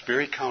 and it's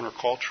very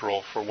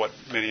countercultural for what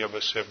many of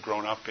us have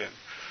grown up in.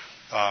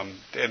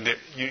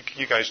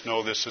 You guys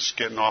know this is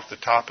getting off the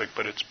topic,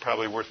 but it's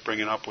probably worth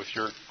bringing up with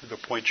the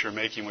point you're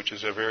making, which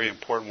is a very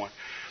important one.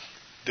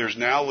 There's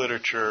now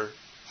literature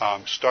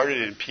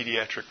started in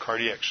pediatric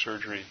cardiac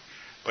surgery,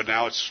 but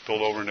now it's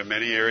spilled over into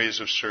many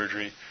areas of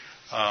surgery.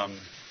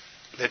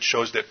 that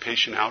shows that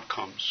patient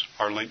outcomes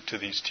are linked to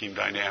these team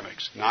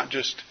dynamics. Not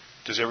just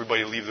does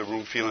everybody leave the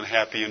room feeling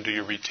happy and do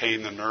you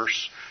retain the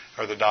nurse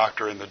or the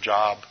doctor in the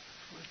job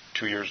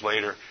 2 years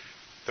later.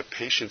 The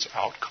patient's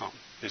outcome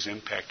is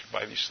impacted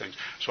by these things.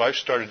 So I've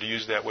started to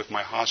use that with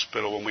my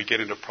hospital when we get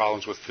into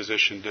problems with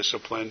physician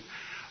discipline.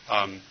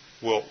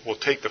 We'll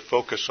take the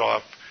focus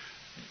off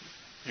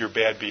your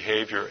bad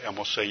behavior and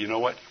we'll say, you know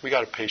what, we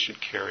got a patient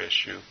care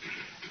issue.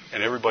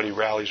 And everybody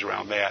rallies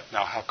around that.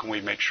 Now, how can we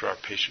make sure our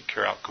patient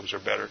care outcomes are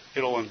better?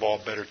 It'll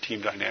involve better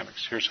team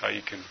dynamics. Here's how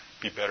you can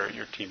be better at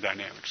your team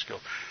dynamic skill.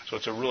 So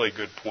it's a really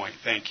good point.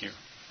 Thank you.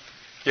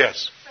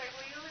 Yes? Sorry,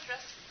 will you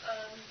address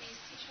these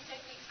teaching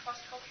techniques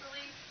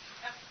cross-culturally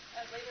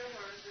later,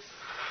 or is this...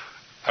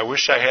 I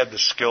wish I had the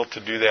skill to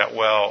do that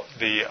well.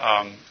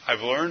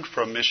 I've learned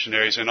from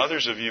missionaries, and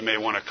others of you may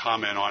want to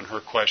comment on her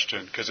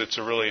question because it's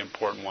a really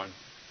important one.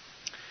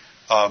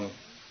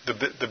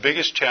 The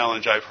biggest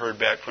challenge I've heard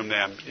back from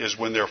them is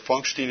when they're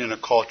functioning in a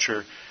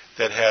culture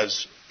that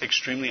has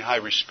extremely high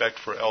respect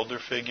for elder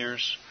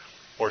figures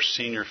or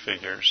senior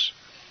figures.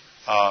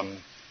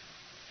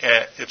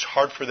 It's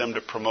hard for them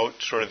to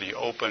promote sort of the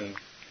open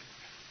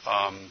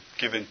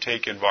give and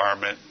take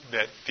environment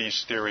that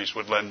these theories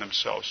would lend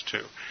themselves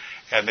to.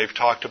 And they've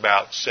talked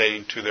about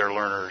saying to their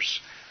learners,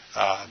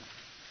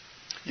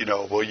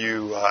 will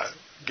you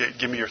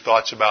give me your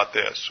thoughts about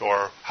this?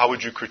 Or how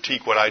would you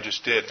critique what I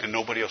just did? And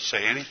nobody will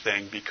say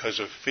anything because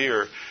of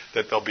fear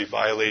that they'll be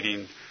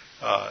violating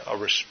a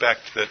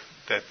respect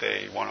that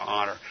they want to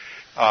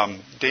honor.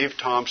 Dave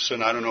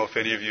Thompson, I don't know if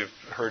any of you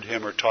have heard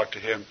him or talked to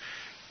him.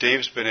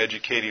 Dave's been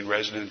educating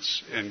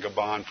residents in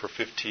Gabon for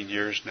 15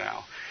 years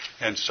now.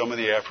 And some of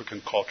the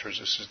African cultures,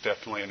 this is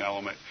definitely an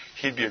element.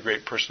 He'd be a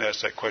great person to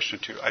ask that question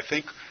to. I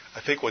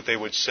think what they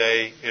would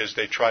say is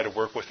they try to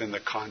work within the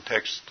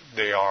context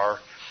they are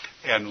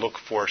and look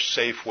for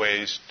safe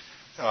ways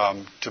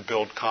to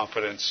build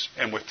confidence.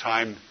 And with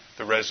time,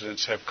 the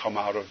residents have come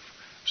out of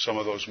some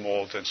of those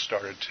molds and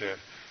started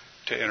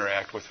to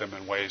interact with them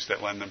in ways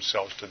that lend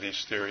themselves to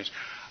these theories.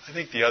 I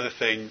think the other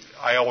thing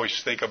I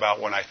always think about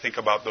when I think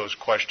about those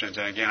questions,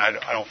 and again,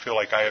 I don't feel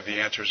like I have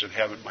the answers and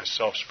haven't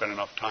myself spent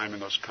enough time in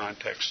those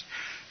contexts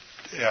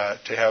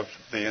to have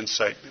the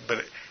insight, but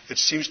it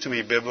seems to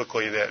me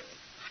biblically that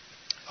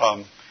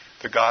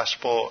the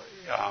gospel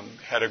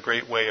had a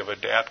great way of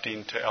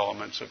adapting to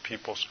elements of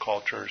people's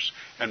cultures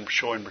and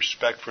showing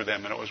respect for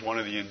them, and it was one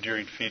of the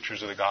enduring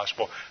features of the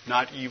gospel,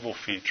 not evil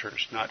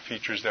features, not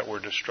features that were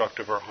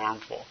destructive or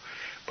harmful,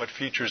 but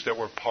features that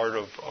were part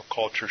of a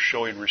culture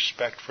showing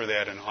respect for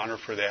that and honor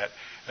for that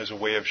as a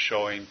way of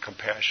showing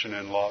compassion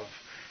and love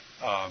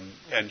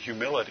and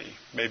humility.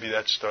 Maybe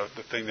that's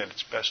the thing that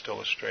it's best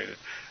illustrated.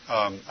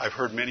 I've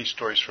heard many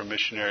stories from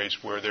missionaries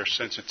where their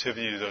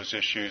sensitivity to those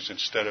issues,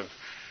 instead of,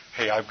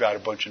 hey, I've got a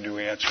bunch of new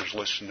answers,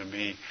 listen to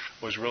me,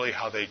 was really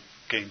how they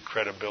gained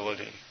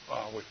credibility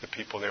with the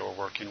people they were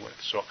working with.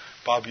 So,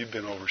 Bob, you've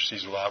been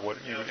overseas a lot.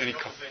 Any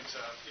couple things.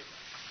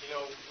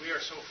 We are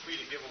so free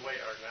to give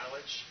away our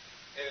knowledge.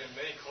 And in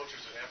many cultures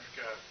in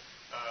Africa,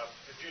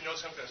 if you know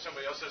something that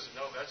somebody else doesn't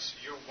know, that's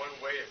your one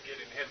way of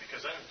getting ahead,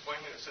 because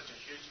unemployment is such a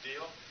huge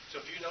deal.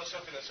 So if you know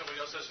something that somebody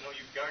else doesn't know,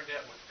 you guard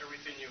that with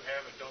everything you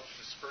have and don't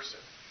disperse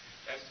it.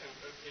 And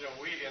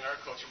we in our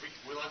culture,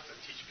 we love to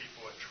teach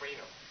people and train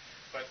them.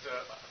 But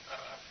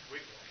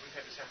we've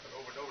had this happen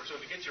over and over. So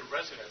to get your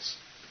residents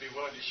to be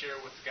willing to share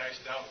with the guys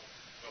down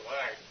the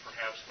line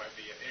perhaps might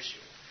be an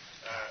issue.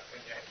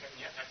 And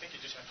I think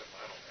you just have to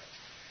model that.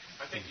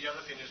 I think the other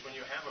thing is when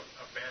you have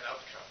a bad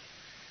outcome,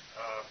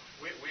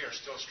 we are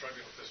still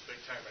struggling with this big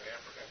time in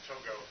Africa and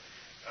Togo.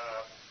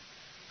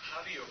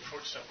 How do you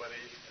approach somebody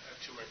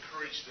to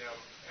encourage them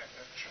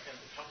and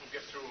help them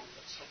get through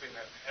something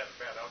that had a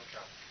bad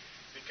outcome?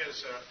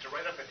 Because to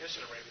write up an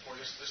incident report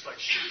is just like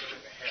shooting them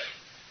in the head.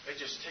 They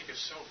just take it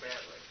so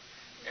badly.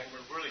 And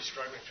we're really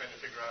struggling trying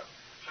to figure out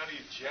how do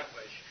you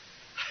gently,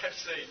 I'd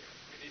say,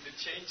 we need to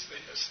change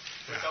this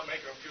without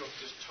making them feel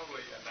just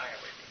totally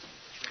annihilated.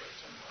 It's really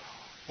tough.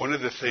 One of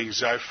the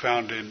things I've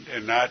found,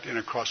 and not in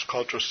a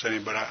cross-cultural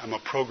setting, but I'm a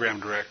program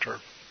director,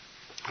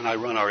 and I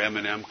run our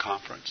M&M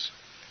conference.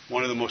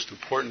 One of the most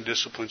important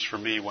disciplines for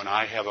me when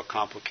I have a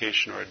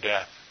complication or a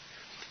death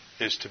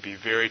is to be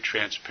very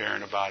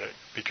transparent about it.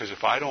 Because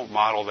if I don't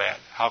model that,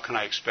 how can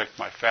I expect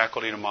my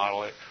faculty to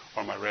model it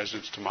or my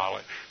residents to model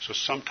it? So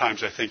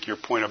sometimes I think your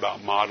point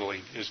about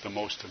modeling is the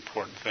most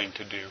important thing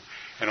to do.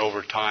 And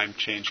over time,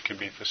 change can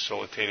be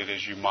facilitated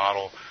as you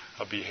model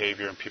a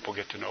behavior and people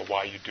get to know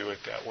why you do it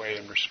that way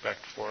and respect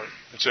for it.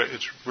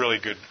 It's really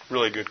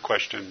good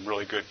question,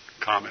 really good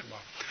comment,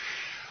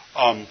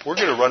 Bob. We're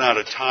going to run out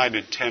of time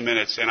in 10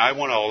 minutes, and I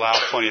want to allow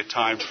plenty of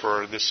time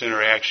for this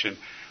interaction.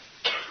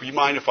 Do you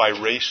mind if I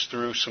race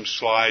through some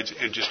slides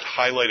and just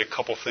highlight a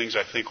couple things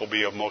I think will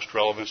be of most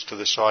relevance to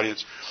this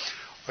audience?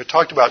 I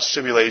talked about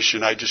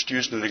simulation. I just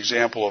used an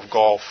example of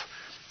golf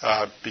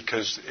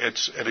because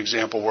it's an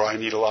example where I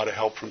need a lot of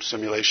help from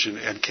simulation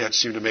and can't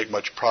seem to make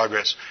much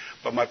progress.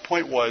 But my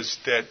point was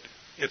that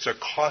it's a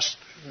cost.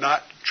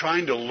 not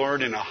trying to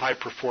learn in a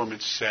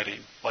high-performance setting,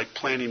 like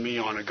planning me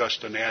on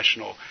Augusta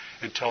National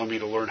and telling me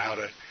to learn how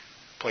to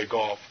play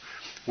golf,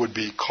 would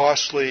be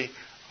costly.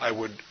 I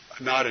would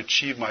not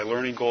achieve my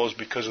learning goals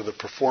because of the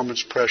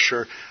performance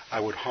pressure. I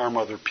would harm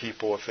other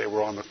people if they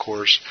were on the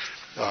course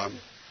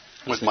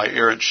with my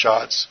errant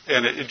shots.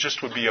 And it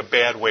just would be a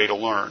bad way to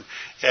learn.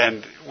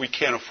 And we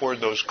can't afford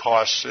those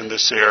costs in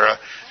this era.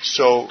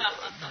 So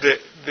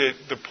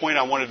the point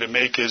I wanted to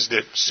make is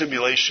that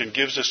simulation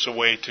gives us a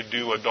way to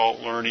do adult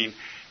learning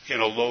in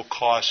a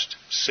low-cost,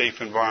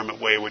 safe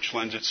environment way, which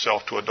lends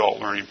itself to adult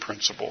learning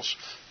principles.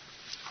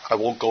 I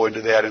won't go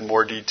into that in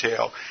more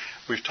detail.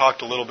 We've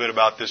talked a little bit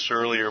about this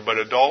earlier, but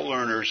adult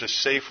learners, a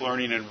safe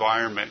learning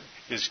environment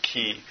is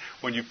key.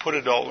 When you put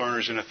adult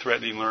learners in a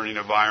threatening learning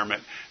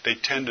environment, they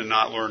tend to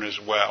not learn as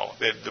well.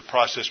 The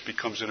process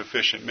becomes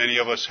inefficient. Many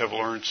of us have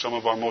learned some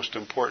of our most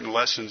important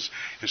lessons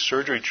in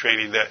surgery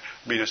training that,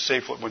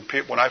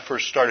 when I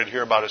first started to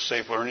hear about a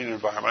safe learning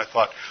environment, I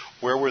thought,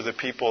 where were the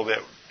people that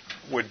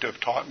would have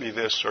taught me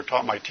this or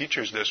taught my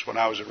teachers this when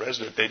I was a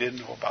resident? They didn't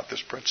know about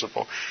this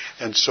principle.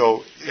 And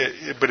so,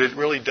 but it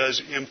really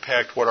does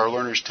impact what our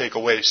learners take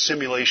away.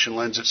 Simulation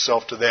lends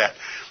itself to that.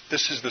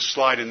 This is the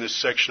slide in this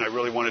section I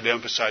really wanted to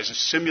emphasize.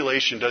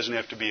 Simulation doesn't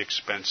have to be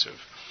expensive.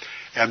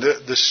 And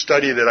the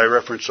study that I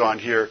reference on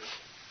here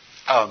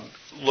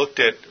looked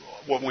at,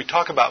 when we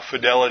talk about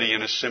fidelity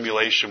in a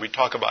simulation, we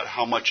talk about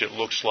how much it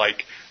looks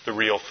like the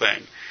real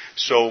thing.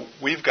 So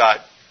we've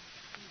got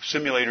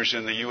simulators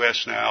in the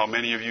U.S. now,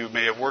 many of you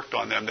may have worked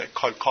on them, that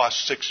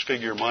cost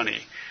six-figure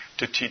money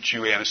to teach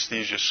you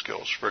anesthesia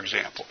skills, for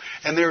example.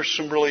 And there are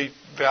some really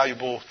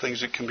valuable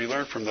things that can be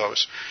learned from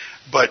those.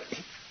 But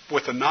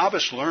with a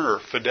novice learner,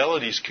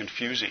 fidelity is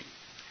confusing.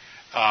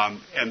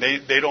 And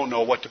they don't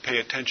know what to pay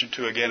attention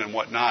to again and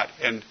what not.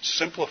 And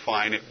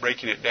simplifying it,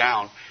 breaking it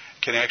down,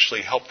 can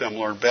actually help them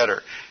learn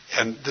better.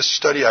 And this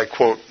study I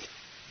quote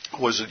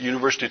was at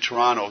University of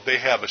Toronto. They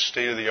have a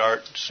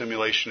state-of-the-art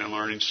simulation and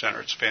learning center.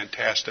 It's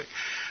fantastic.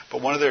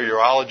 But one of their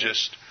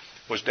urologists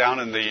was down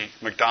in the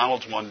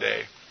McDonald's one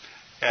day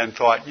and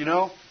thought,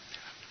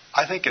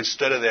 I think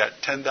instead of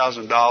that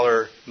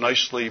 $10,000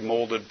 nicely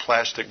molded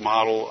plastic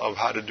model of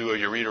how to do a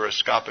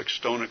ureteroscopic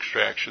stone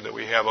extraction that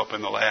we have up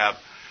in the lab,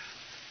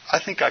 I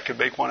think I could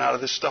make one out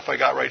of this stuff I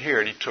got right here.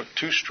 And he took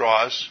 2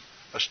 straws,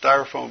 a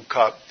styrofoam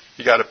cup,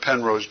 he got a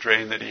Penrose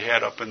drain that he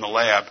had up in the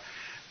lab,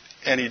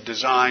 and he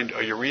designed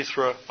a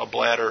urethra, a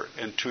bladder,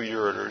 and 2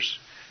 ureters.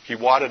 He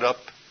wadded up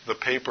the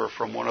paper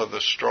from one of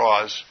the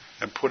straws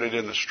and put it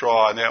in the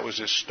straw, and that was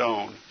his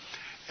stone.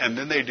 And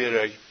then they did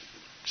a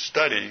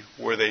study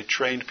where they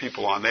trained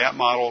people on that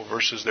model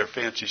versus their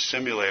fancy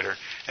simulator.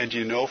 And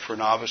for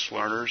novice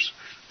learners,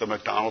 the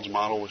McDonald's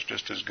model was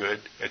just as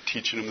good at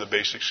teaching them the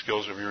basic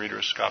skills of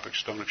ureteroscopic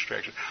stone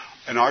extraction.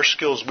 And our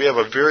skills, we have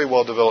a very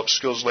well-developed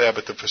skills lab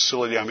at the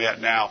facility I'm at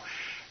now.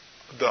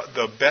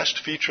 The best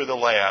feature of the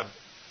lab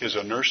is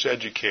a nurse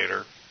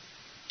educator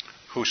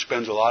who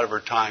spends a lot of her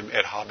time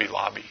at Hobby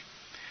Lobby.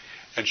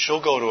 And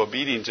she'll go to a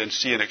meetings and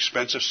see an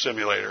expensive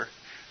simulator.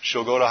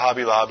 She'll go to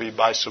Hobby Lobby,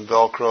 buy some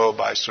Velcro,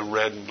 buy some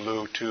red and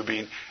blue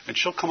tubing, and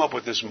she'll come up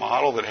with this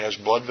model that has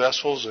blood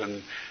vessels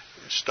and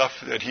stuff,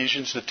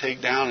 adhesions to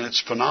take down, and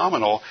it's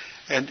phenomenal.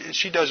 And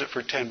she does it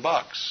for $10.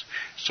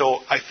 So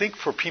I think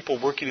for people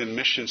working in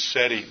mission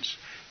settings,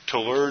 to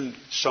learn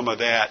some of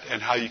that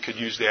and how you could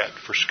use that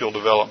for skill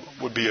development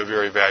would be a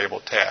very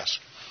valuable task.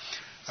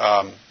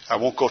 I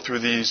won't go through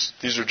these.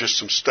 These are just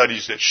some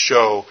studies that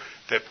show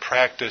that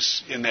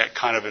practice in that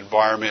kind of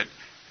environment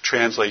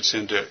translates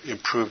into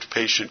improved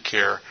patient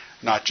care,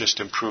 not just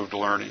improved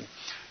learning.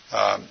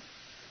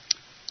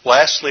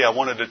 Lastly, I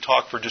wanted to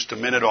talk for just a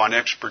minute on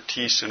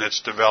expertise and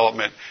its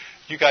development.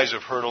 You guys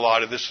have heard a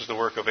lot of this is the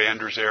work of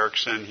Anders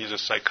Ericsson. He's a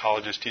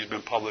psychologist. He's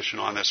been publishing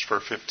on this for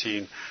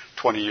 15,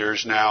 20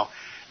 years now.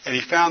 And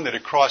he found that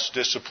across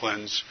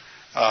disciplines,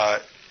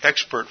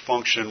 expert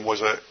function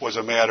was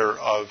a matter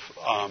of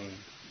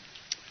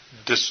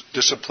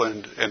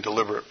disciplined and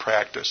deliberate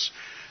practice.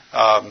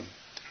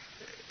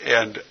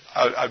 And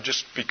I've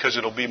just, because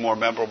it'll be more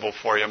memorable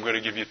for you, I'm going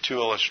to give you 2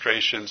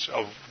 illustrations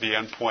of the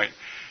end point.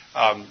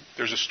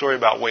 There's a story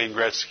about Wayne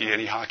Gretzky.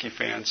 Any hockey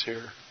fans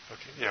here?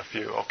 Okay, yeah, a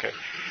few. Okay.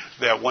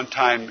 That one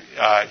time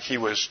he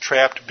was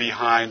trapped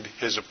behind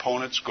his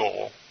opponent's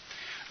goal.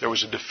 There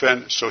was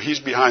a so he's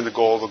behind the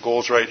goal. The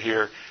goal's right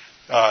here.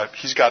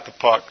 He's got the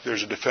puck.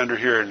 There's a defender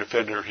here and a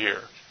defender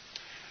here.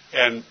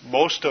 And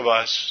most of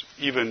us,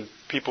 even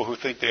people who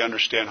think they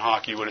understand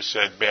hockey, would have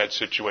said, bad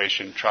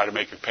situation, try to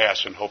make a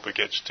pass and hope it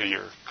gets to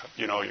your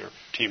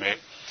teammate.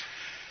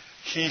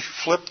 He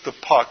flipped the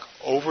puck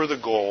over the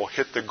goal,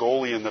 hit the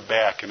goalie in the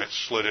back, and it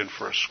slid in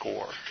for a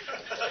score.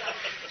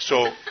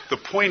 So the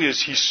point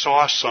is he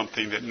saw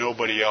something that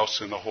nobody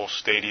else in the whole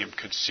stadium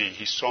could see.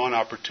 He saw an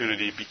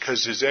opportunity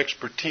because his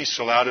expertise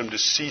allowed him to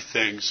see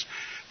things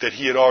that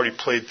he had already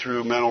played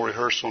through, mental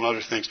rehearsal and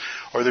other things.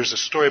 Or there's a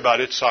story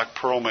about Itzhak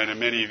Perlman, and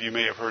many of you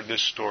may have heard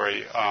this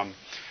story.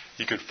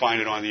 You can find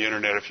it on the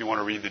internet if you want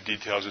to read the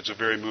details. It's a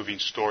very moving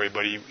story,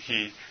 but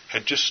he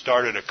had just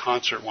started a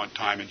concert one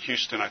time in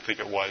Houston, I think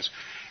it was,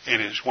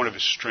 and one of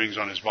his strings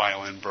on his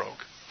violin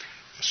broke.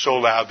 So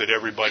loud that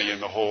everybody in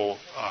the whole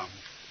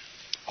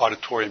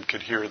auditorium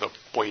could hear the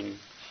boing,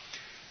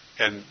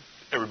 and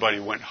everybody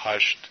went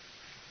hushed.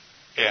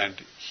 And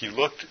he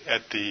looked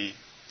at the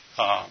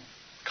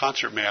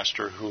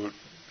concertmaster who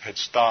had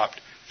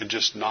stopped and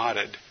just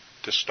nodded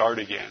to start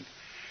again.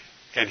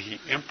 And he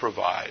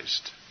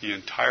improvised the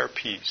entire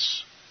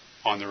piece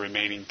on the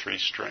remaining 3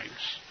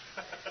 strings.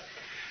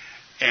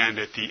 And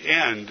at the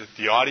end,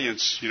 the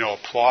audience,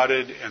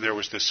 applauded, and there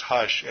was this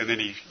hush. And then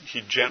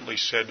he gently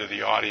said to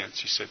the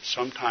audience, he said,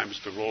 sometimes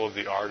the role of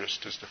the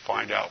artist is to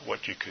find out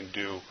what you can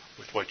do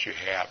with what you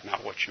have,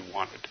 not what you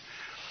wanted,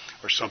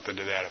 or something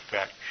to that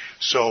effect.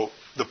 So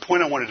the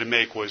point I wanted to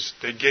make was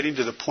that getting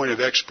to the point of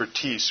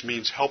expertise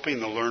means helping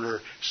the learner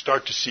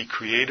start to see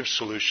creative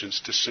solutions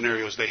to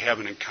scenarios they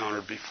haven't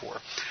encountered before.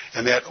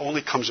 And that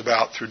only comes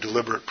about through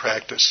deliberate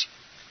practice.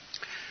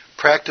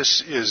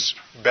 Practice is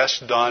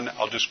best done,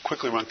 I'll just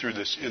quickly run through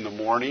this, in the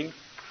morning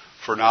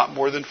for not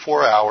more than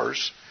 4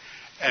 hours.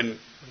 And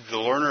the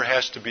learner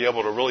has to be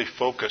able to really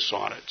focus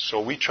on it.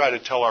 So we try to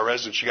tell our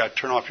residents, you got to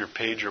turn off your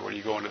pager when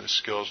you go into the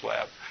skills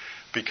lab,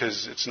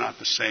 because it's not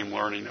the same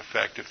learning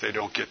effect if they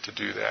don't get to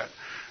do that.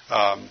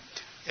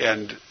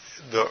 And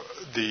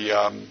the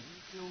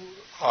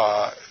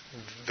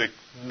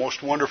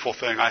most wonderful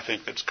thing, I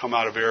think, that's come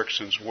out of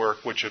Erickson's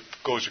work, which it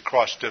goes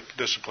across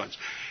disciplines,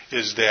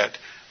 is that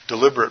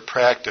deliberate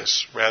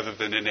practice rather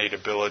than innate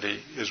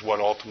ability is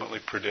what ultimately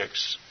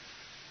predicts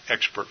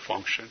expert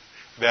function.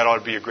 That ought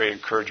to be a great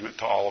encouragement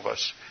to all of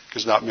us,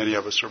 because not many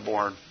of us are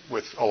born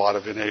with a lot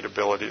of innate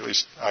ability. At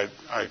least I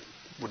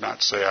would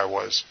not say I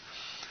was.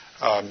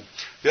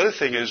 The other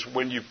thing is,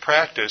 when you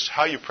practice,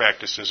 how you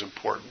practice is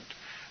important.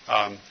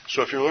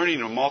 So if you're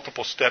learning a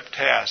multiple step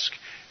task,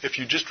 if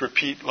you just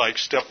repeat like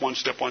step 1,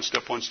 step 1,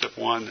 step 1, step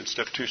 1, and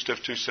step 2, step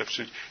 2, step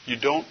 2,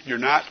 you're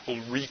not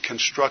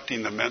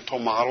reconstructing the mental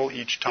model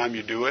each time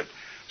you do it.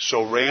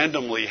 So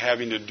randomly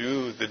having to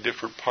do the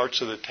different parts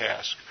of the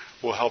task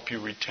will help you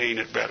retain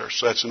it better.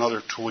 So that's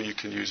another tool you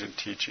can use in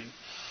teaching.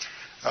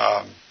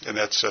 And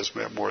that says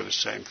more of the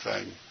same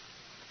thing.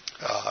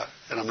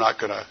 And I'm not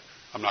going to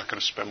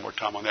spend more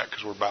time on that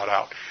because we're about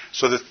out.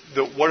 So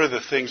what are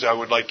the things I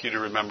would like you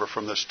to remember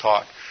from this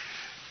talk?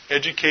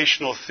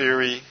 Educational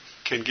theory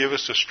can give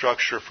us a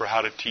structure for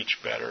how to teach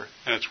better,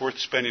 and it's worth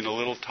spending a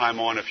little time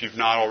on if you've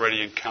not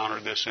already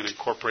encountered this and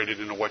incorporated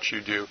into what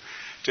you do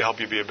to help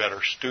you be a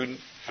better student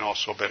and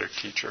also a better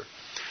teacher.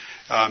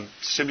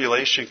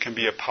 Simulation can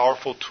be a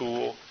powerful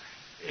tool,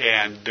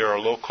 and there are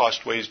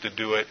low-cost ways to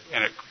do it,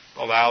 and it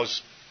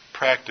allows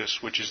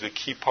practice, which is the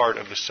key part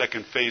of the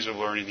second phase of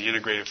learning, the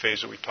integrative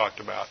phase that we talked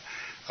about,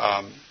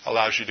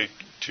 allows you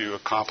to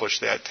accomplish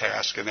that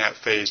task and that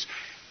phase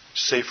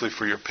safely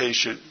for your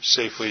patient,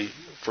 safely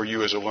for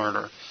you as a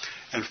learner.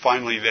 And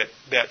finally,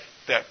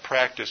 that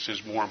practice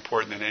is more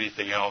important than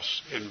anything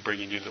else in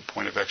bringing you to the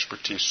point of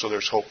expertise. So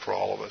there's hope for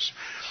all of us.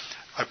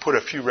 I put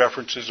a few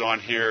references on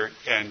here,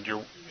 and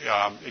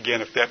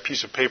again, if that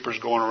piece of paper is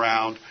going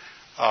around,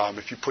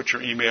 if you put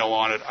your email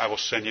on it, I will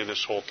send you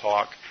this whole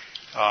talk.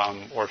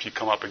 Or if you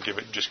come up and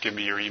just give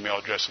me your email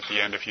address at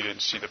the end if you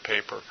didn't see the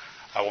paper.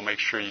 I will make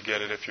sure you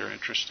get it if you're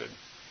interested.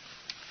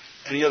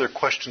 Any other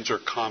questions or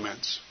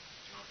comments?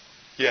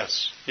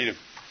 Yes, Edith.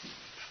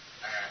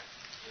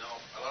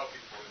 A lot of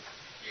people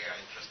here are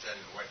interested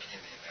in working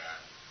in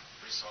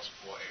resource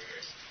poor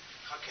areas.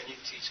 How can you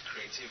teach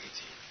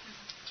creativity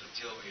to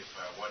deal with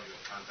what you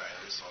encounter in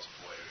resource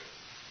poor areas?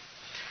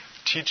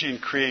 Teaching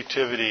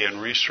creativity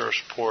in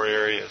resource poor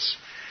areas.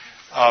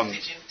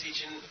 Teaching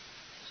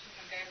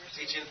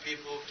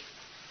people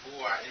who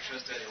are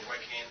interested in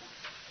working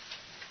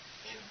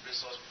in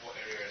resource poor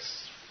areas.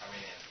 I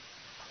mean,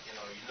 you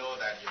know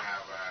that you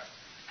have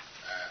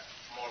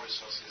more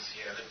resources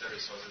here, limited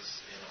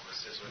resources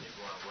overseas when you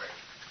go and work.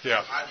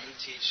 Yeah. How do you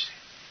teach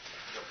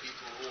the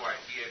people who are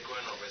here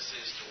going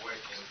overseas to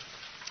work and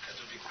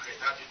to be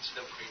creative? How do you teach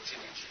them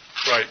creativity?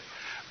 Right.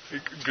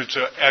 It's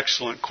an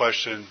excellent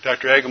question.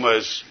 Dr. Agama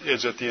is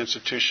at the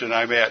institution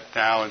I'm at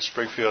now in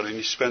Springfield, and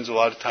he spends a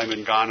lot of time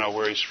in Ghana,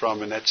 where he's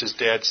from, and that's his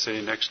dad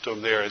sitting next to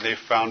him there. And they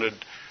founded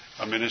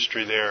a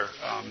ministry there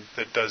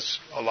that does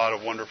a lot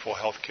of wonderful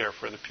health care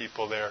for the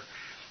people there.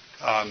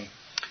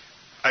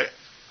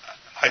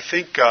 I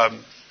think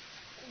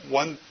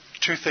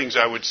two things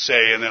I would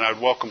say, and then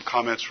I'd welcome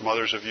comments from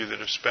others of you that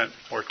have spent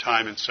more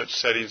time in such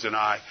settings than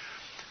I.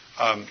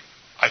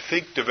 I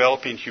think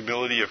developing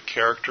humility of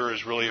character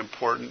is really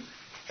important.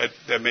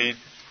 That may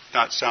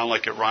not sound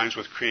like it rhymes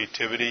with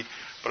creativity,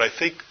 but I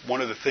think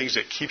one of the things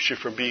that keeps you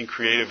from being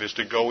creative is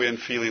to go in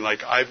feeling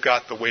like I've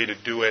got the way to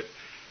do it,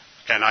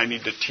 and I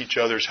need to teach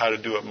others how to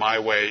do it my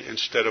way,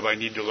 instead of I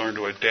need to learn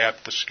to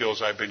adapt the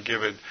skills I've been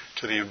given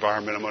to the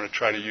environment I'm going to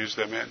try to use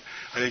them in.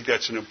 I think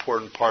that's an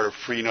important part of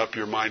freeing up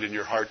your mind and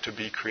your heart to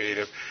be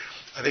creative.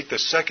 I think the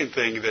second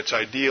thing that's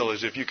ideal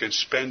is if you can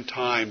spend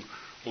time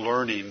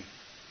learning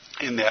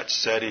in that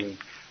setting,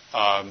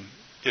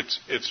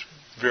 it's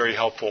very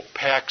helpful.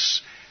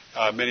 PACS,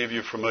 many of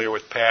you are familiar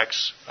with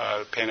PACS,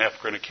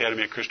 Pan-African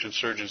Academy of Christian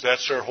Surgeons.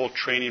 That's their whole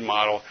training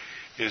model,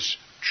 is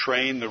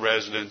train the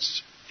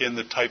residents in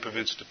the type of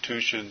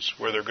institutions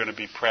where they're going to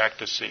be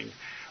practicing,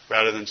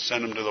 rather than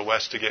send them to the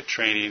West to get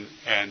training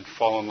and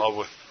fall in love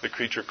with the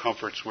creature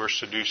comforts we're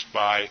seduced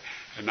by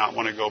and not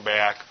want to go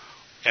back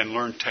and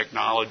learn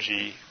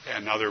technology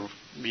and other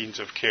means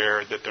of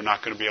care that they're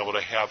not going to be able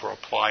to have or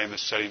apply in the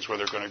settings where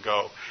they're going to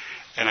go.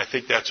 And I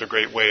think that's a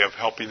great way of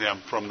helping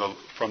them from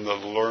the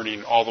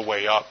learning all the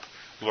way up,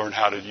 learn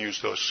how to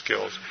use those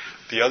skills.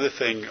 The other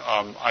thing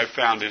I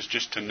found is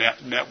just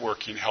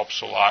networking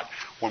helps a lot.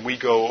 When we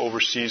go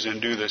overseas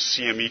and do the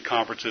CME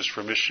conferences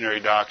for missionary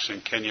docs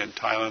in Kenya and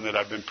Thailand that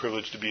I've been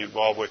privileged to be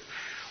involved with,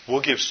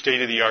 we'll give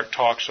state-of-the-art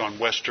talks on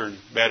Western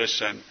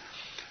medicine,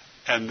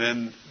 and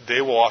then they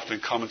will often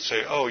come and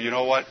say, oh, you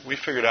know what, we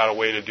figured out a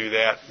way to do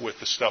that with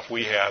the stuff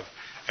we have,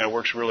 and it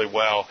works really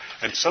well.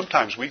 And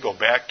sometimes we go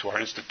back to our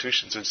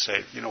institutions and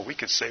say, you know, we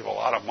could save a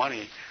lot of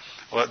money.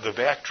 Well, the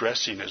vac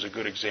dressing is a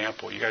good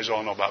example. You guys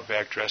all know about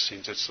vac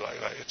dressings.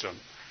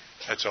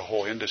 It's a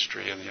whole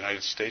industry in the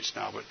United States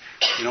now. But,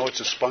 you know,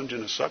 it's a sponge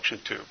and a suction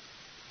tube.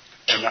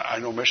 And I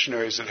know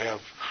missionaries that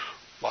have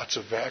lots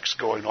of vacs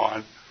going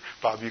on.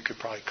 Bob, you could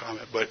probably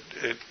comment.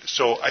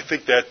 So I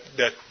think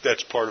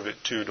that's part of it,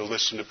 too, to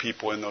listen to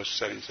people in those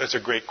settings. That's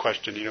a great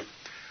question. You know,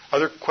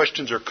 other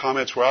questions or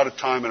comments? We're out of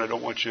time, and I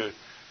don't want you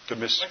to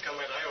miss. One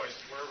comment I always,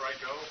 wherever I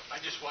go, I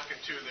just walk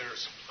into their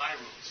supply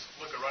rooms,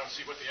 look around and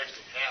see what they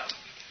actually have,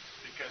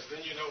 because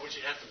then you know what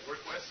you have to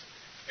work with.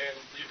 And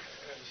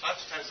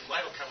lots of times the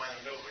light will come out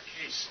in the middle of a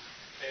case,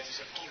 and you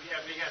say, oh, yeah,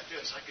 we have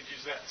this. I could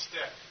use that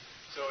instead.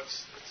 So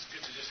it's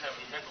good to just have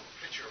a mental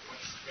picture of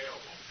what's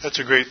available. That's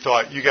a great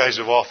thought. You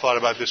guys have all thought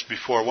about this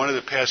before. One of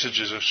the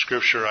passages of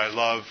Scripture I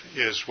love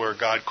is where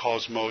God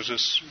calls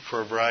Moses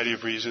for a variety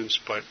of reasons,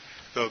 but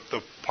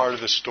the part of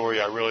the story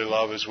I really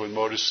love is when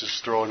Moses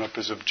is throwing up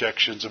his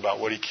objections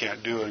about what he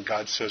can't do, and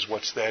God says,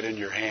 what's that in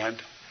your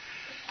hand?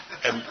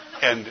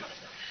 And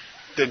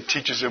then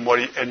teaches him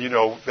and you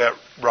know, that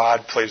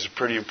rod plays a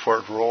pretty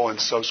important role in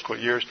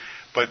subsequent years.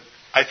 But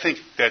I think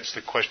that's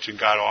the question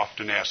God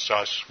often asks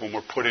us when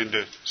we're put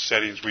into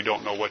settings we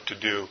don't know what to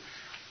do.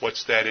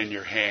 What's that in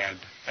your hand?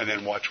 And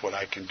then watch what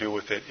I can do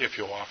with it if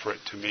you'll offer it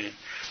to me.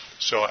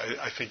 So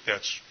I think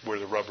that's where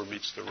the rubber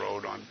meets the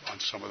road on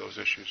some of those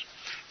issues.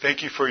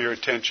 Thank you for your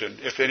attention.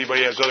 If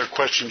anybody has other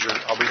questions,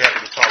 I'll be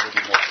happy to talk with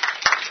you more.